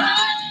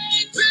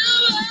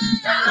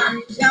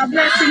 God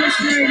bless you,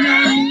 Missionary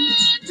Nanny.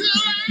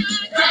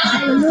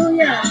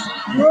 Hallelujah.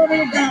 Glory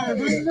to God.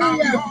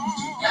 Hallelujah.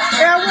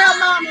 Farewell,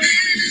 Mama.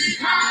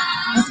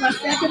 That's my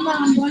second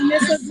mom. I'm going to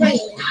miss her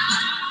greatly.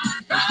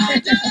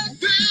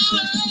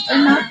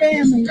 And my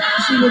family.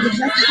 She was a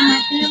blessing to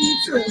my family,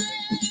 too.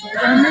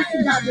 I miss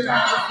you, Dr.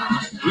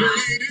 Robinson.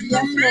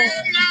 Yes, Lord.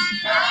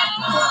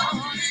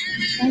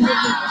 Thank you,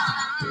 Jesus.